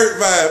in that hurt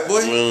vibe,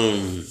 boy.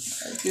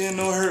 Yeah,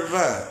 no hurt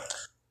vibe.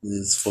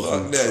 It's fucking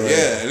fuck that. Trash.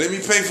 Yeah, let me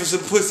pay for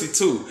some pussy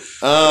too.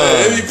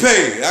 Let me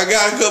pay. I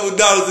got a couple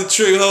dollars to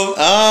trick hoe.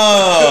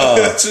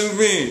 What you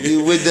mean?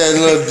 You with that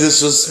little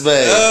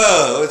disrespect.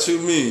 What you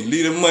mean?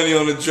 Leave the money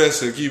on the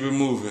dresser. Keep it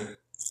moving.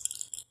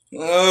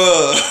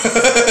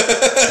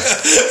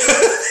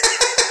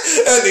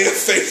 That nigga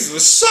face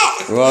was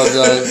shocked. Raw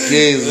Dog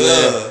Kings,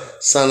 man.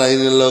 Sound like you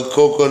need a little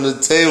coke on the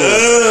table.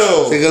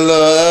 Take a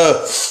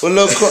little,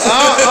 coke.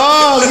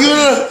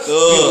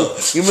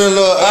 Give me a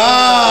little, little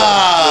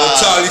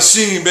Charlie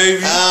Sheen,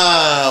 baby.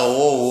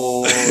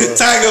 Whoa.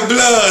 Tiger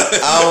Blood.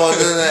 I don't want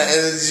none of that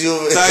energy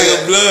over there.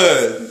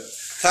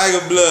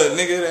 Tiger Blood,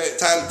 nigga.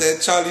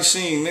 That Charlie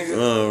Sheen, nigga.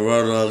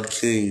 Raw Dog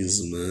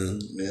Kings, man.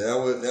 Yeah, that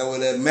was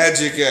that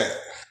magic at.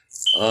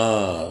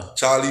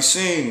 Charlie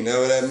Sheen, that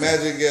was that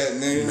magic at,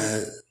 nigga.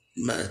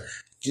 Man,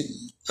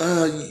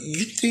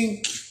 you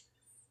think,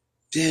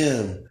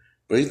 damn,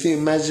 Bro, you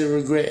think Magic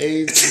regret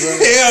AIDS, bro?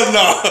 Hell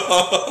no.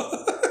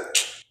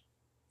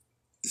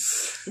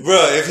 Bro,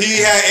 if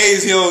he had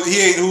AIDS, he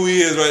ain't who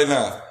he is right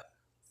now.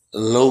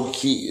 Low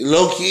key, he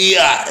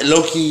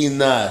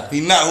not.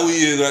 He not who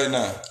he is right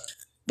now.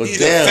 But He's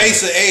damn. the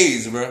face of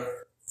AIDS, bro.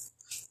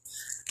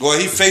 Well,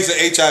 he face of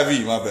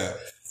HIV, my bad.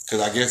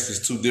 Because I guess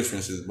there's two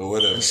differences, but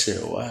whatever. That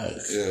shit whack.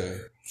 Yeah.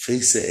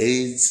 Face of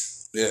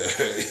AIDS. Yeah.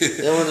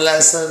 That when the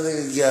last time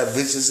nigga got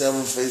bitches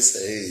having face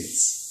of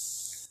AIDS.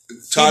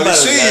 Charlie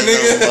Sheen,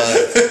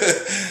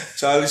 nigga.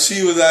 Charlie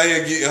Sheen was out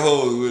here getting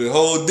hoes with a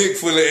whole dick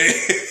full of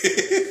AIDS.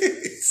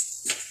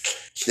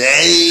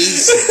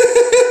 Days.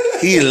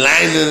 He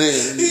lining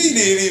it. He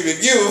didn't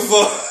even give a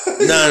fuck.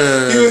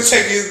 No. He was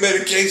taking his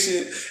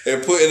medication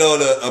and putting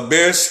on a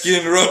bear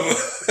skin rubber.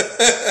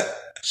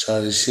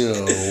 Charlie Sheen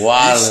He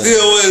wild.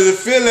 still wanted to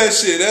feel that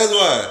shit. That's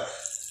why.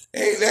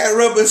 Ain't that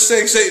rubber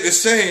sex ain't the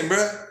same,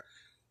 bruh.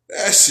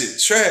 That shit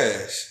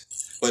trash.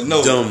 But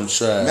no, Dumb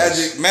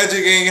trash.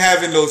 Magic ain't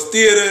having those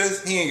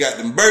theaters. He ain't got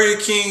them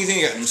Burger Kings. He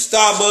ain't got them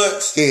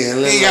Starbucks. He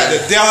ain't got the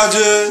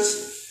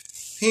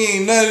Dodgers. He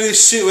ain't none of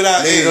this shit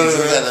without AIDS. He don't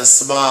even bruh. got a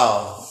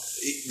smile.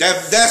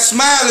 That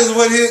smile is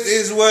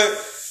what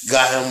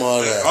Got him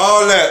all that.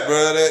 all that,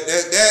 bro.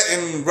 That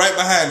and right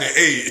behind the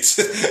AIDS.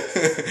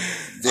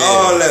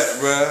 All that,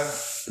 bro.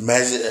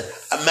 Magic.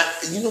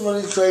 You know what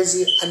is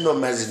crazy? I know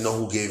Magic know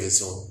who gave it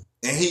to him.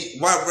 And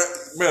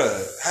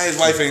bro, how his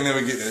wife ain't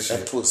never get that shit?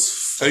 That puss.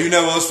 So you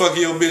never was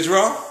fucking your bitch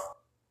raw?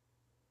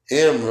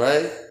 Him,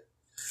 right?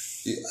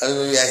 I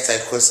know you asked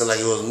that question like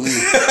it was me.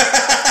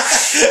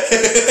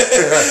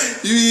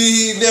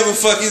 You never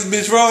fuck his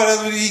bitch raw.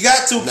 That's what he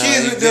got two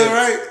kids with them,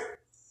 right?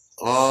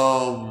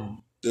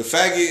 The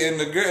faggot and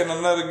the girl and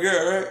another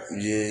girl, right?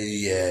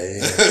 Yeah.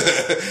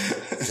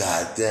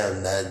 God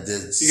damn,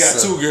 that. He got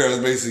two girls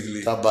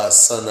basically. Talk about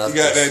son. He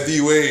got that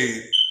D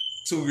Wade,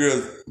 two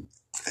girls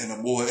and a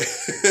boy.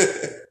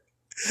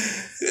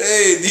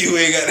 Hey, D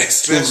Wade got that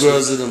special. Two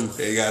girls in them.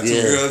 He got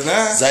two girls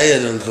now. Zaya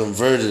done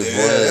converted, Yeah,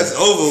 boy. that's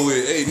over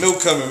with. Ain't no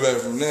coming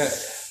back from that.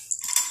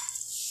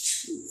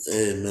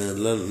 Hey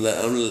man,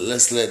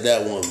 let's let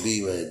that one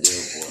be right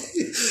there, boy.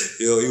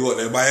 Yo, you want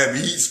that Miami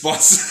Heat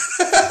sponsor?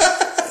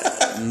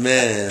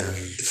 Man,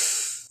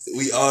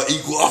 We are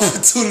equal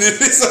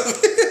opportunities.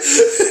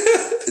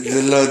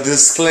 the little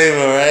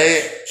disclaimer,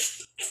 right?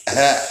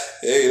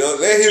 Hey, don't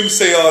let him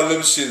say all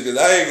them shit, because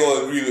I ain't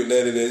gonna agree with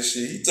none of that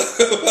shit he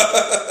talking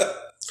about.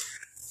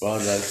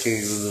 Ronda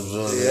Kings in the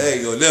building. Yeah, I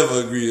ain't gonna never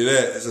agree to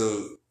that.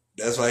 So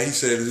that's why he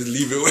said just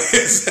leave it where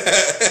it's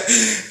at.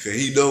 Cause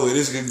he know where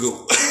this can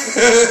go.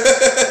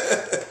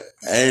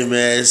 Hey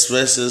man,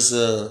 especially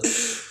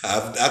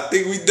I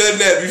think we done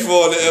that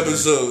before in the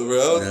episode, bro.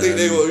 I don't think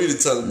they want me to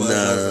talk about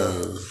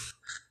that.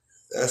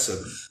 That's a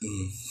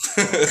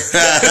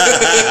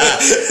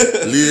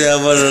leave that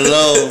one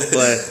alone,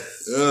 but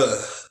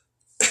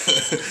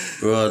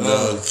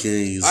Ronda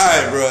Kings.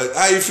 Alright, bro.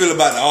 How you feel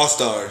about the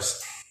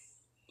All-Stars?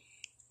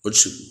 What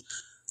you?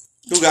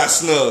 Who got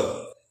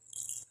snubbed?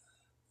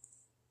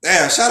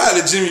 Damn, shout out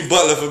to Jimmy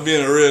Butler for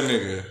being a real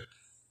nigga.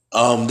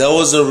 That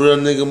was a real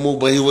nigga move,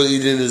 but he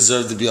didn't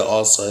deserve to be an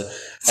all-star.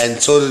 And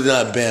so did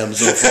not Bam,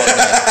 so fuck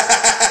that.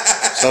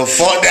 So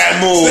fuck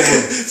that move.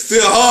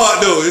 Still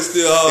hard though, it's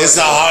still hard. It's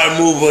a hard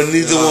move, but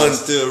neither one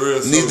still real.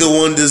 Neither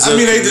one deserves. I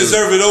mean, they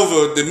deserve it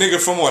over the nigga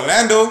from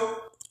Orlando.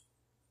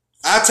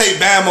 I take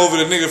Bam over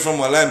the nigga from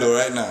Orlando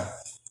right now.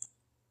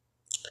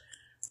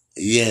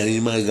 Yeah, he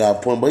might got a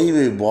point, but he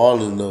been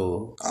balling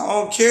though. I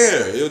don't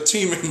care. Your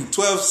team in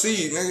 12th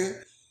seed,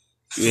 nigga.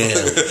 Yeah.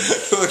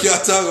 What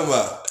y'all talking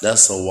about?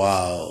 That's a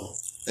wild.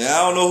 And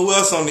I don't know who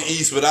else on the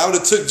East, but I would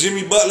have took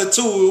Jimmy Butler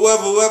too.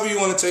 Whoever you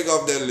want to take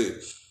off that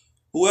list.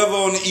 Whoever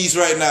on the East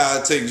right now,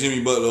 I'd take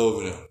Jimmy Butler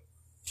over them.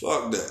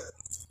 Fuck that.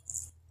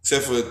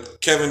 Except for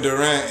Kevin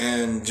Durant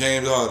and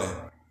James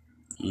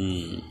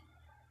Harden.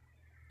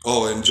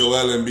 Oh, and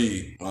Joel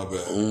Embiid. My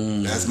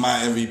bad. That's my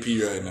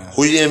MVP right now.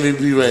 Who your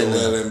MVP right now?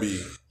 Joel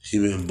Embiid. He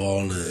been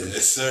balling.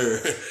 Yes,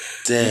 sir.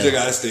 Damn. You just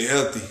gotta stay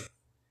healthy.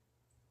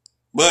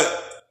 But,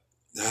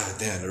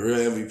 damn, the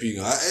real MVP.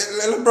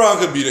 LeBron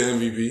could be the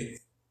MVP.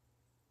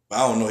 But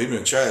I don't know. He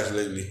been trash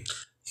lately.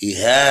 He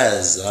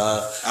has.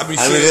 Let's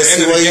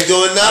see what you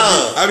doing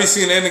now. I be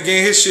seeing the end of the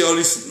game. His shit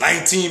only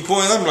 19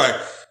 points. I'm like,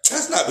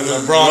 that's not the LeBron.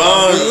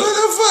 LeBron. What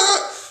the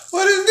fuck?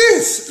 What is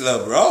this?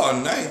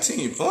 LeBron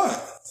 19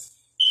 points.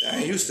 I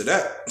ain't used to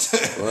that.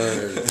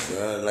 Word,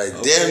 bro. Like,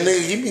 damn,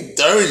 nigga, give me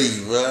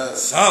 30, bro.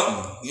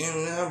 Something. You know what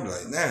I mean? I'm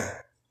like, nah.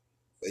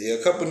 But yeah,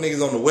 a couple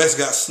niggas on the West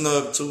got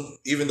snubbed too.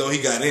 Even though he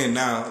got in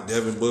now,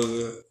 Devin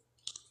Booker.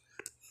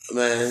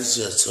 Man, it's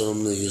just tell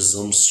them niggas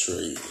I'm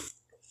straight.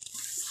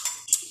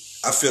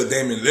 I feel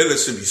Damian Lillard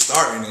should be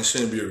starting and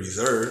shouldn't be a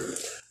reserve.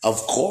 Of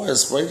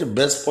course, right? The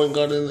best point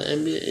guard in the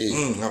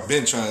NBA. I've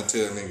been trying to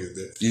tell niggas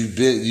that. You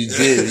did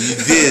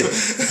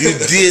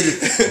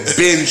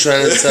been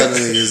trying to tell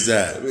niggas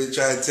that. I've been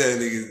trying to tell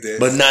niggas that.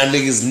 But now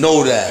niggas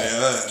know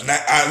that.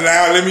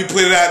 Now let me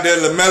put it out there.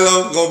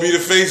 LaMelo gonna be the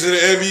face of the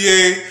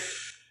NBA.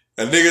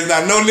 Niggas,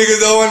 now no niggas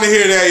don't want to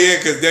hear that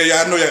yet, cause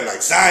I know that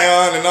like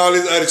Zion and all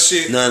this other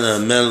shit. No,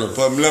 Melo.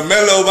 But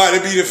LaMelo about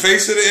to be the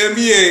face of the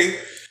NBA.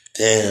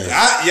 Damn.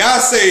 Y'all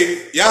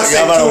say 2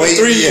 or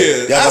 3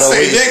 years. I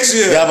say next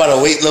year. Y'all about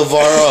to wait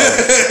LeVar up.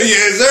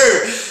 Yes,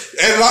 sir.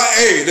 And like,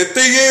 hey, the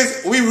thing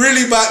is, we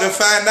really about to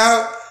find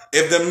out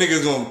if them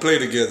niggas gonna play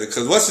together.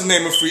 Cause what's his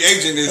name, a free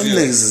agent this year?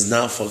 Them niggas is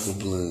not fucking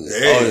playing.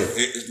 Hey,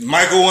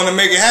 Michael wanna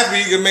make it happen,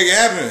 he can make it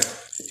happen.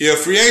 He a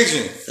free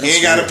agent. He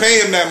ain't gotta pay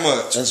him that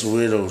much. That's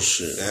weirdo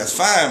shit. That's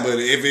fine, but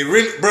if it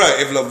really,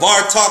 bruh, if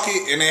LeVar talk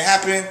it and it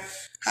happen,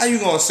 how you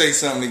gonna say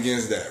something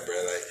against that,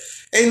 bruh? Like,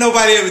 ain't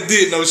nobody ever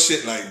did no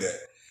shit like that.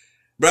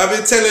 Bruh, I've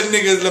been telling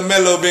niggas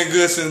LaMelo been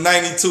good since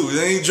 92.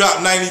 And he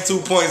dropped 92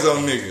 points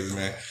on niggas,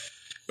 man.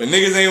 But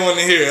niggas ain't want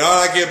to hear it.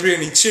 All I kept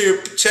hearing is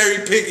cherry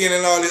picking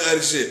and all this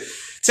other shit.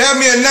 Tell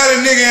me another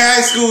nigga in high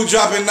school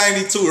dropping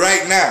 92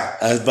 right now.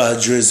 That's by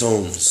Driz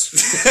Holmes.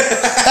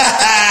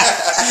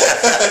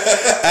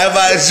 That's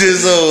by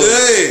Driz Holmes.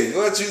 Hey,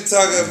 what you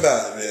talking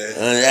about, man?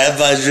 That's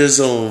by Driz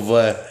Holmes,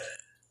 boy.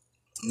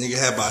 Nigga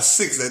had about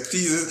 6 at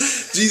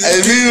Jesus.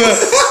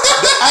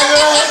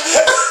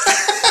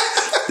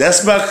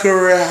 That's my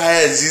career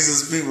high at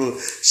Jesus people.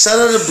 Shout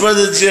out to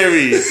Brother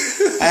Jerry.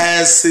 I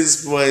had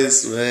 6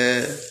 points,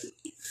 man.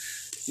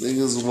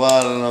 Niggas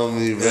wilding on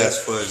me, bro. That's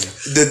funny.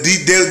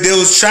 They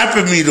was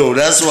trapping me though.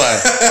 That's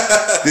why.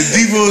 The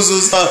defense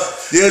was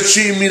they were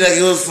treating me like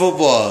it was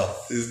football.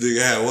 This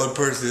nigga had one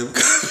person,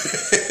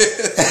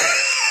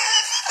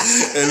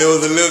 and it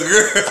was a little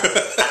girl.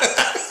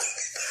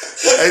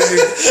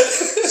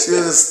 She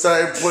was a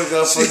starting point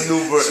guard for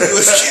Newburgh.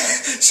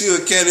 She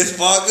was Candace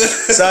Parker.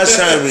 Stop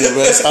trying me,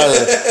 bro.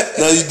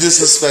 No, you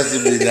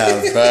disrespected me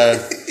now, bro.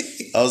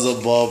 I was a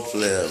ball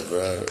player,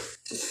 bro.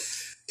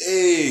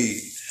 Hey.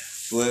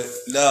 But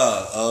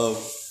nah,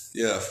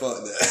 yeah, fuck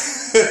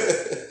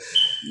that.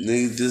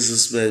 Nigga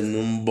disrespect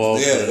them ball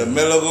player. Yeah,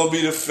 LaMelo gonna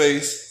be the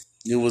face.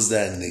 It was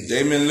that nigga.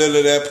 Damian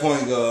Lillard, that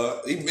point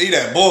guard. He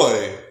that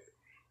boy.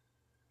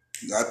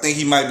 I think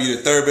he might be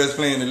the 3rd best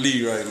player in the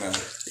league right now.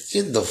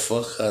 Get the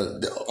fuck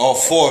out. Or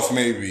 4th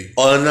maybe.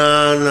 Oh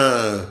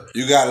no.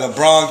 You got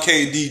LeBron,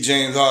 KD,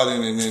 James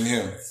Harden, and then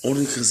him.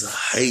 Only because of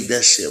height,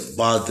 that shit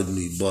bothered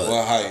me, but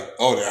what height?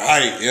 Oh, their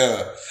height,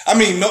 yeah. I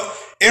mean, no.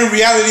 In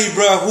reality,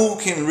 bro, who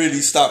can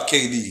really stop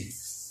KD?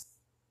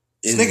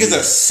 This nigga's a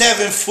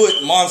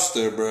 7-foot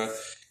monster, bro.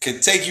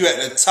 Could take you at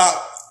the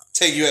top,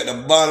 take you at the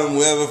bottom,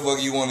 wherever the fuck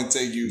you want to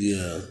take you.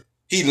 Yeah.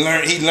 He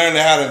learned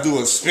how to do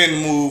a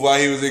spin move while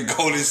he was in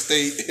Golden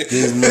State.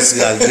 Niggas must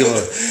gotta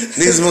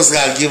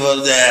give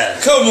up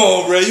that. Come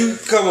on, bro.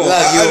 Come on.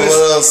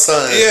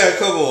 Yeah,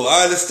 come on.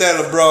 I understand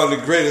LeBron,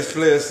 the greatest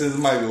player since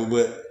Michael,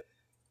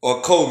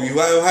 or Kobe,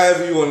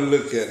 however you want to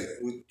look at it,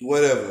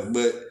 whatever.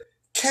 But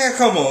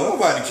come on,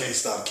 nobody can't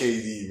stop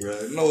KD,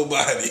 bro.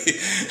 Nobody.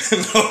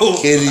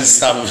 KD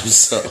stopped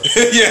himself.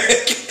 Yeah,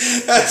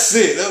 that's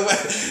it.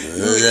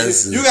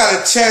 You got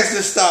a chance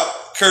to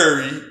stop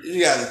Curry. You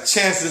got a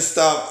chance to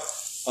stop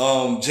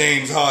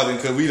James Harden,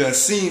 because we done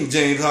seen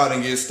James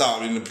Harden get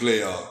stopped in the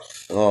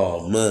playoffs.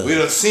 Oh man, we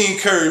done seen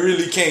Curry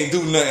really can't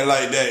do nothing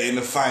like that in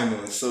the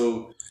finals.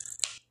 So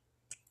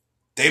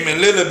Damian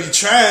Lillard be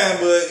trying,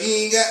 but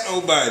he ain't got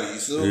nobody.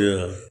 So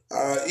yeah,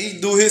 he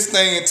do his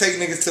thing and take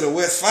niggas to the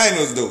West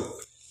Finals though.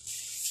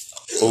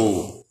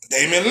 Oh,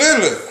 Damian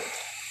Lillard.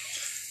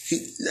 He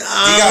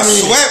got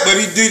swept, but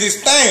he did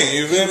his thing.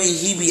 You feel me?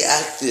 He be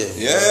active.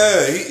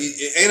 Yeah,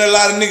 ain't a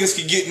lot of niggas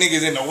can get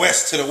niggas in the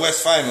West to the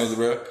West Finals,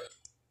 bro.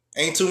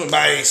 Ain't too many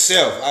by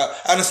himself.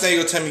 I understand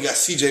you're telling me you got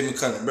CJ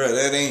McCollum, bro.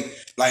 That ain't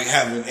like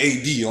having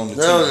AD on the team.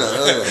 No.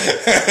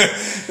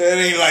 That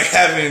ain't like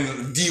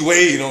having D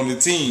Wade on the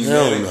team.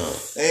 No.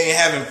 They ain't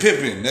having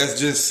Pippen. That's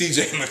just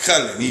CJ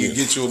McCollum. He can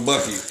get you a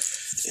bucket.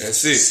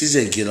 That's it.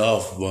 CJ get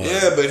off, bro.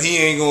 Yeah, but he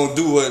ain't gonna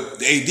do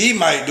what AD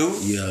might do.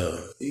 Yeah.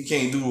 He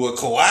can't do what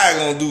Kawhi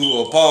gonna do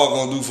or Paul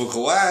gonna do for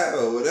Kawhi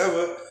or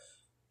whatever.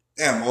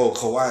 Damn,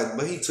 Kawhi,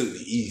 but he took the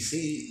East.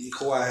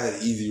 Kawhi had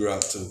an easy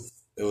route too.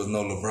 There was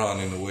no LeBron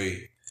in the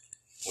way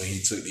when he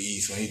took the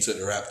East, when he took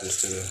the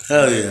Raptors to the...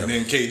 Hell yeah. And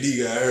then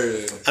KD got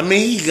hurt. I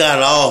mean, he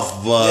got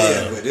off, but...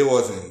 Yeah, but it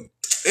wasn't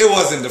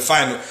the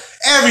final.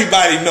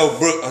 Everybody know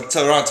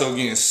Toronto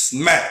getting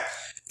smacked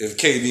if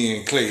KD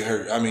and Clay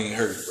hurt,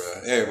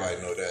 bro. Everybody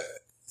know that.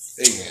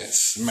 They getting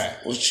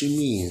smacked. What you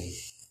mean?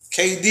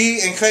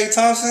 KD and Klay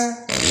Thompson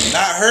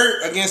not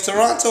hurt against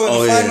Toronto in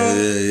the final.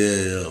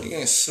 Yeah. They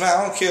getting smacked.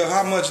 I don't care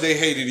how much they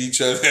hated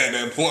each other at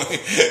that point.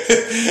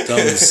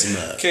 Double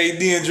smack.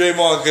 KD and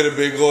Draymond could have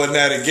been going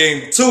at it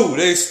game 2.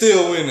 They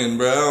still winning,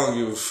 bro. I don't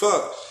give a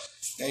fuck.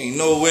 Ain't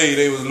no way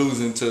they was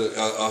losing to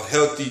a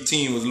healthy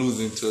team was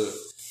losing to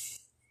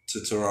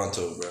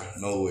Toronto, bro.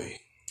 No way.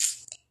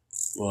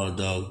 Raw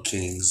Dog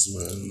Kings,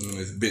 man.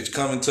 This bitch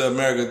Coming to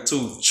America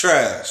 2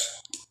 trash.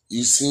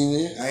 You seen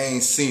it? I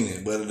ain't seen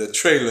it, but the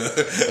trailer.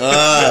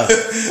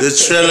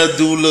 The trailer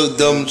do look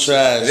dumb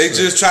trash. They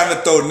just trying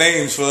to throw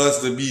names for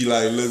us to be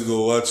like, let's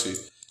go watch it.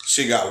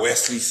 She got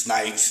Wesley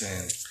Snipes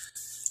and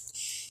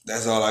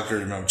that's all I can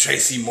remember.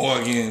 Tracy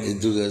Morgan. They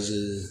do that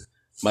shit.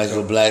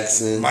 Michael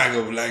Blackson.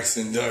 Michael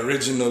Blackson, the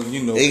original,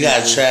 you know. It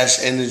got trash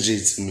energy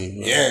to me,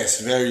 bro. Yes,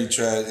 very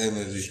trash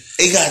energy.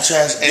 It got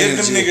trash energy.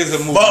 Give them niggas a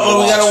movie. But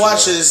we gotta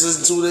watch it. It's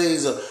in 2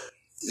 days.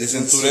 It's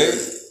in 2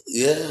 days?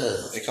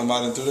 Yeah. They come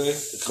out in 2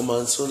 days? It come out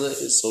in 2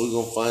 days, so we're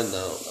gonna find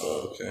out.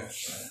 Okay.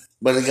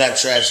 But it got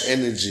trash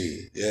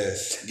energy.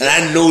 Yes. And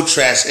I know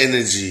trash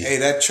energy. Hey,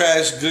 that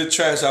good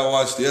trash I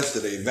watched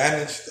yesterday,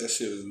 Vanish, that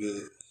shit was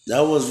good.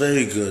 That was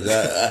very good.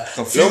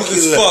 Confused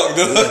as fuck,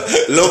 though.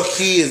 Low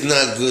key is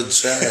not good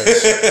trash.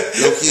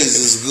 Low key is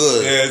just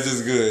good. Yeah, it's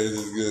just good. It's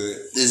just good.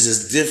 It's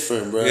just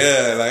different, bro.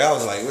 Yeah, like I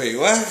was like, wait,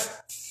 what?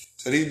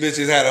 So these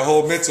bitches had a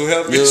whole mental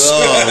health issue.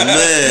 Oh, man.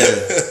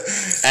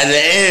 At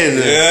the end.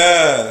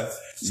 Yeah.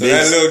 So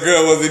that little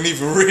girl wasn't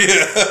even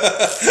real.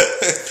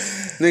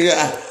 Nigga,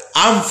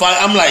 I'm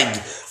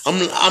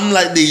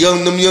like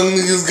them young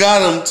niggas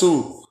got him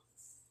too.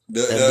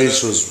 That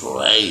bitch was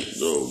right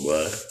though,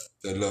 bro.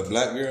 The little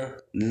black girl?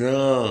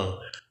 No.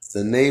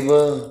 The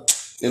neighbor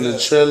in the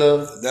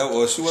trailer.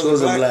 She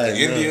was black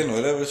Indian,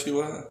 whatever she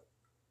was.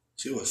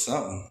 She was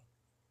something.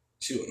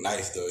 She was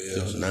nice though, yeah. She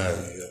was nice.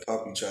 Yeah,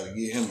 Poppy tried to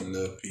get him a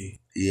little pee.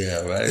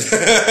 Yeah, right.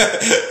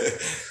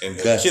 And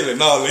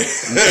killing all it.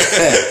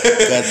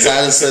 Got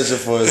tired of searching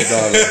for his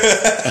daughter.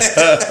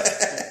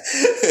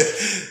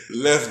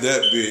 Left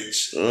that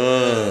bitch.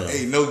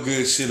 Ain't no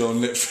good shit on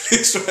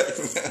Netflix right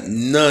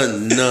now.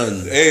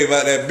 None. Hey,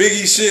 but that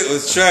Biggie shit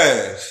was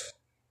trash.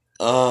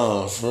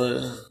 Oh, for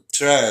real?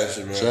 Trash,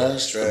 bro.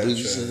 Trash.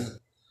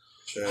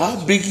 How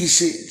Biggie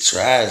shit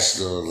trash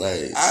though?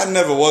 Like, I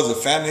never was a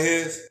fan of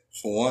his,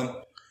 for one.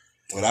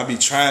 But I be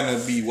trying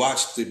to be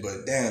watched it,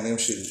 but damn, them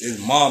shit, his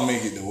mom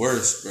make it the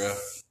worst, bro.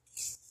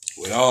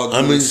 With all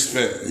due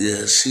respect.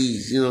 Yeah,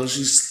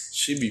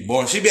 she be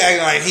born. She be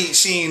acting like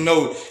she ain't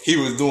know he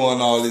was doing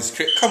all this.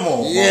 Come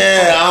on,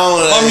 yeah,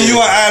 Mommy, you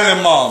an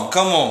island mom.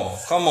 Come on,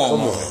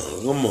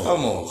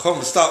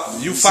 stop.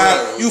 You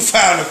found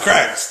the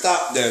crack.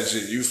 Stop that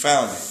shit. You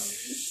found it.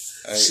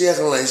 Like, she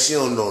acting like she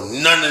don't know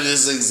none of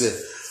this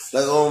exists.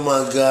 Like, oh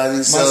my God,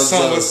 my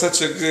son was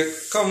such a good.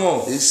 Come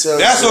on, that's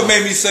what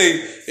made me say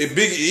if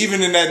Biggie.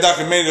 Even in that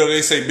documentary,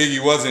 they say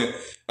Biggie wasn't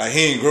like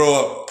he ain't grow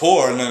up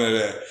poor or none of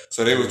that.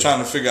 So they were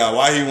trying to figure out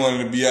why he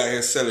wanted to be out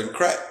here selling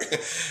crack. But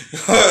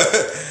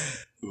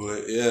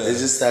yeah, it's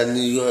just that New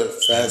York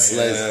fast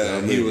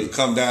life. He would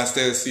come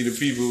downstairs, see the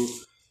people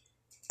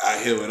out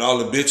here with all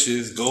the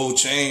bitches, gold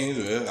chains.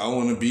 Well, I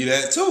want to be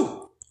that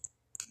too.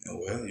 And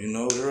well, you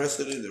know the rest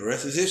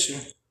is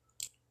history.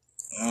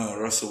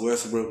 Russell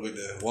Westbrook with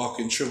the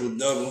walking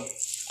triple-double.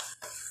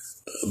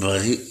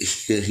 But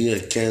he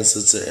had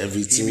cancer to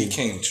every team. He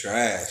became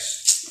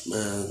trash.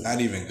 Man.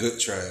 Not even good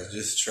trash,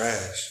 just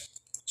trash.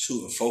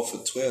 Shooting 4 for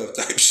 12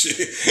 type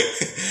shit.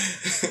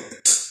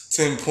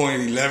 10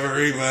 point, 11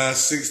 rebounds,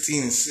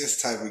 16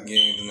 assists type of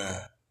games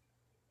now.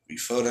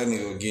 Before that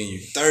nigga was getting you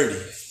 30.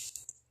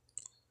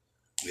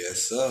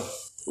 Yes, sir.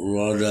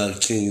 Raw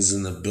Dog Kings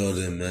in the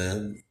building,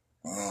 man.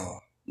 Oh.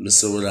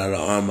 Mr. Without an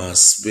Arm, I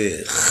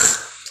spit.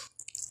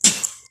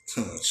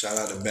 Shout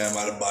out to Bam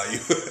out of Bayou.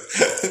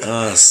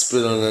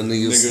 Spit on that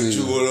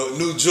nigga.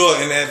 New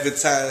Jordan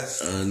advertised.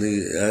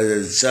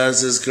 Shout out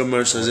to his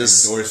commercial.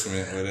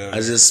 Endorsement, whatever. I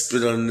just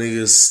spit on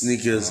niggas'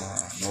 sneakers.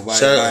 Nobody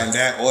buying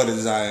that or the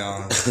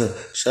Zion.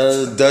 Shout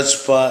out to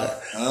Dutch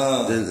Pot.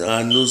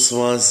 Our new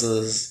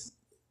sponsors.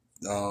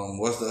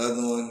 What's the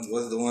other one?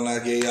 What's the one I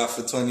gave y'all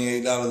for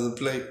 $28 a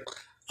plate?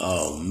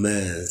 Oh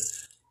man.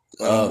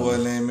 What boy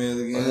name is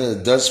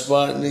again? Dutch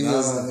Spot, niggas.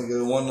 Nah, nigga,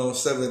 the one on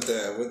 7th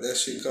Ave. What that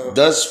shit called?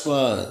 Dutch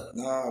Spot.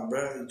 Nah,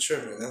 bro, you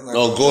tripping. That's not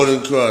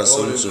Golden Crust.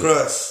 Golden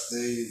Crust.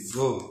 There you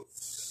go.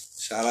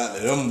 Shout out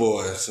to them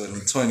boys for them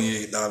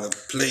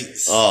 $28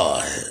 plates.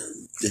 Oh,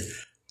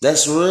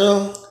 that's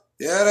real?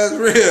 Yeah, that's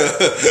real.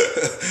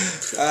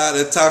 Shout out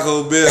to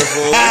Taco Bell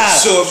for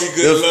showing me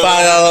good the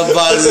love. $5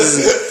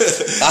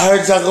 boxes. I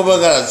heard Taco Bell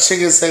got a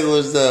chicken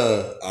sandwich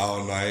though. I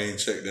don't know. I ain't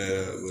checked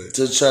that out. But.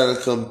 To try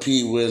to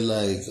compete with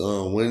like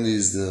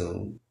Wendy's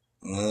them.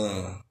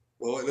 Well,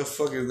 what the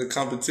fuck is the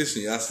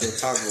competition? Y'all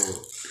sell tacos.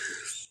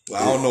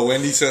 Well, I don't know.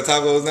 Wendy's sell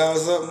tacos now or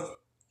something?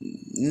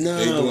 No.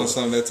 They doing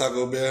something at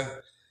Taco Bell?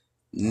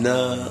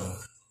 No.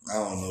 I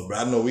don't know, bro.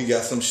 I know we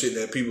got some shit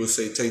that people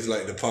say tastes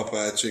like the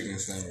Popeye chicken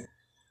sandwich.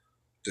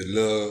 The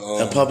little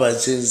the Popeye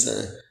chicken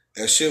sandwich.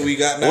 That shit we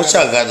got now. What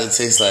y'all got to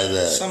taste like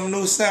that? Some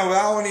new sandwich.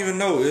 I don't even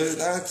know.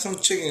 Some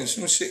chicken,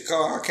 some shit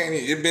called. I can't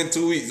even. It been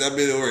 2 weeks. I've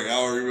been at work. I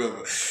don't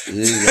remember.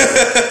 You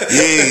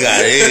ain't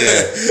got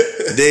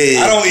it.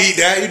 I don't eat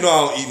that. You know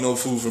I don't eat no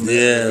food from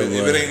there. Yeah,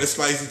 if it ain't the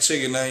spicy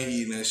chicken, I ain't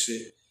eating that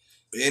shit.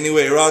 But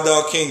anyway, Raw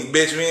Dog Kings,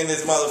 bitch, we in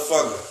this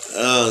motherfucker.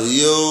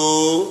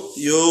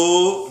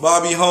 Yo,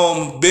 Bobby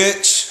home,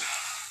 bitch.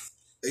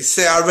 They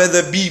say I'd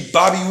rather be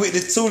Bobby with the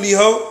Thule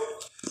hoe.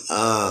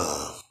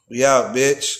 Ah. We out, bitch.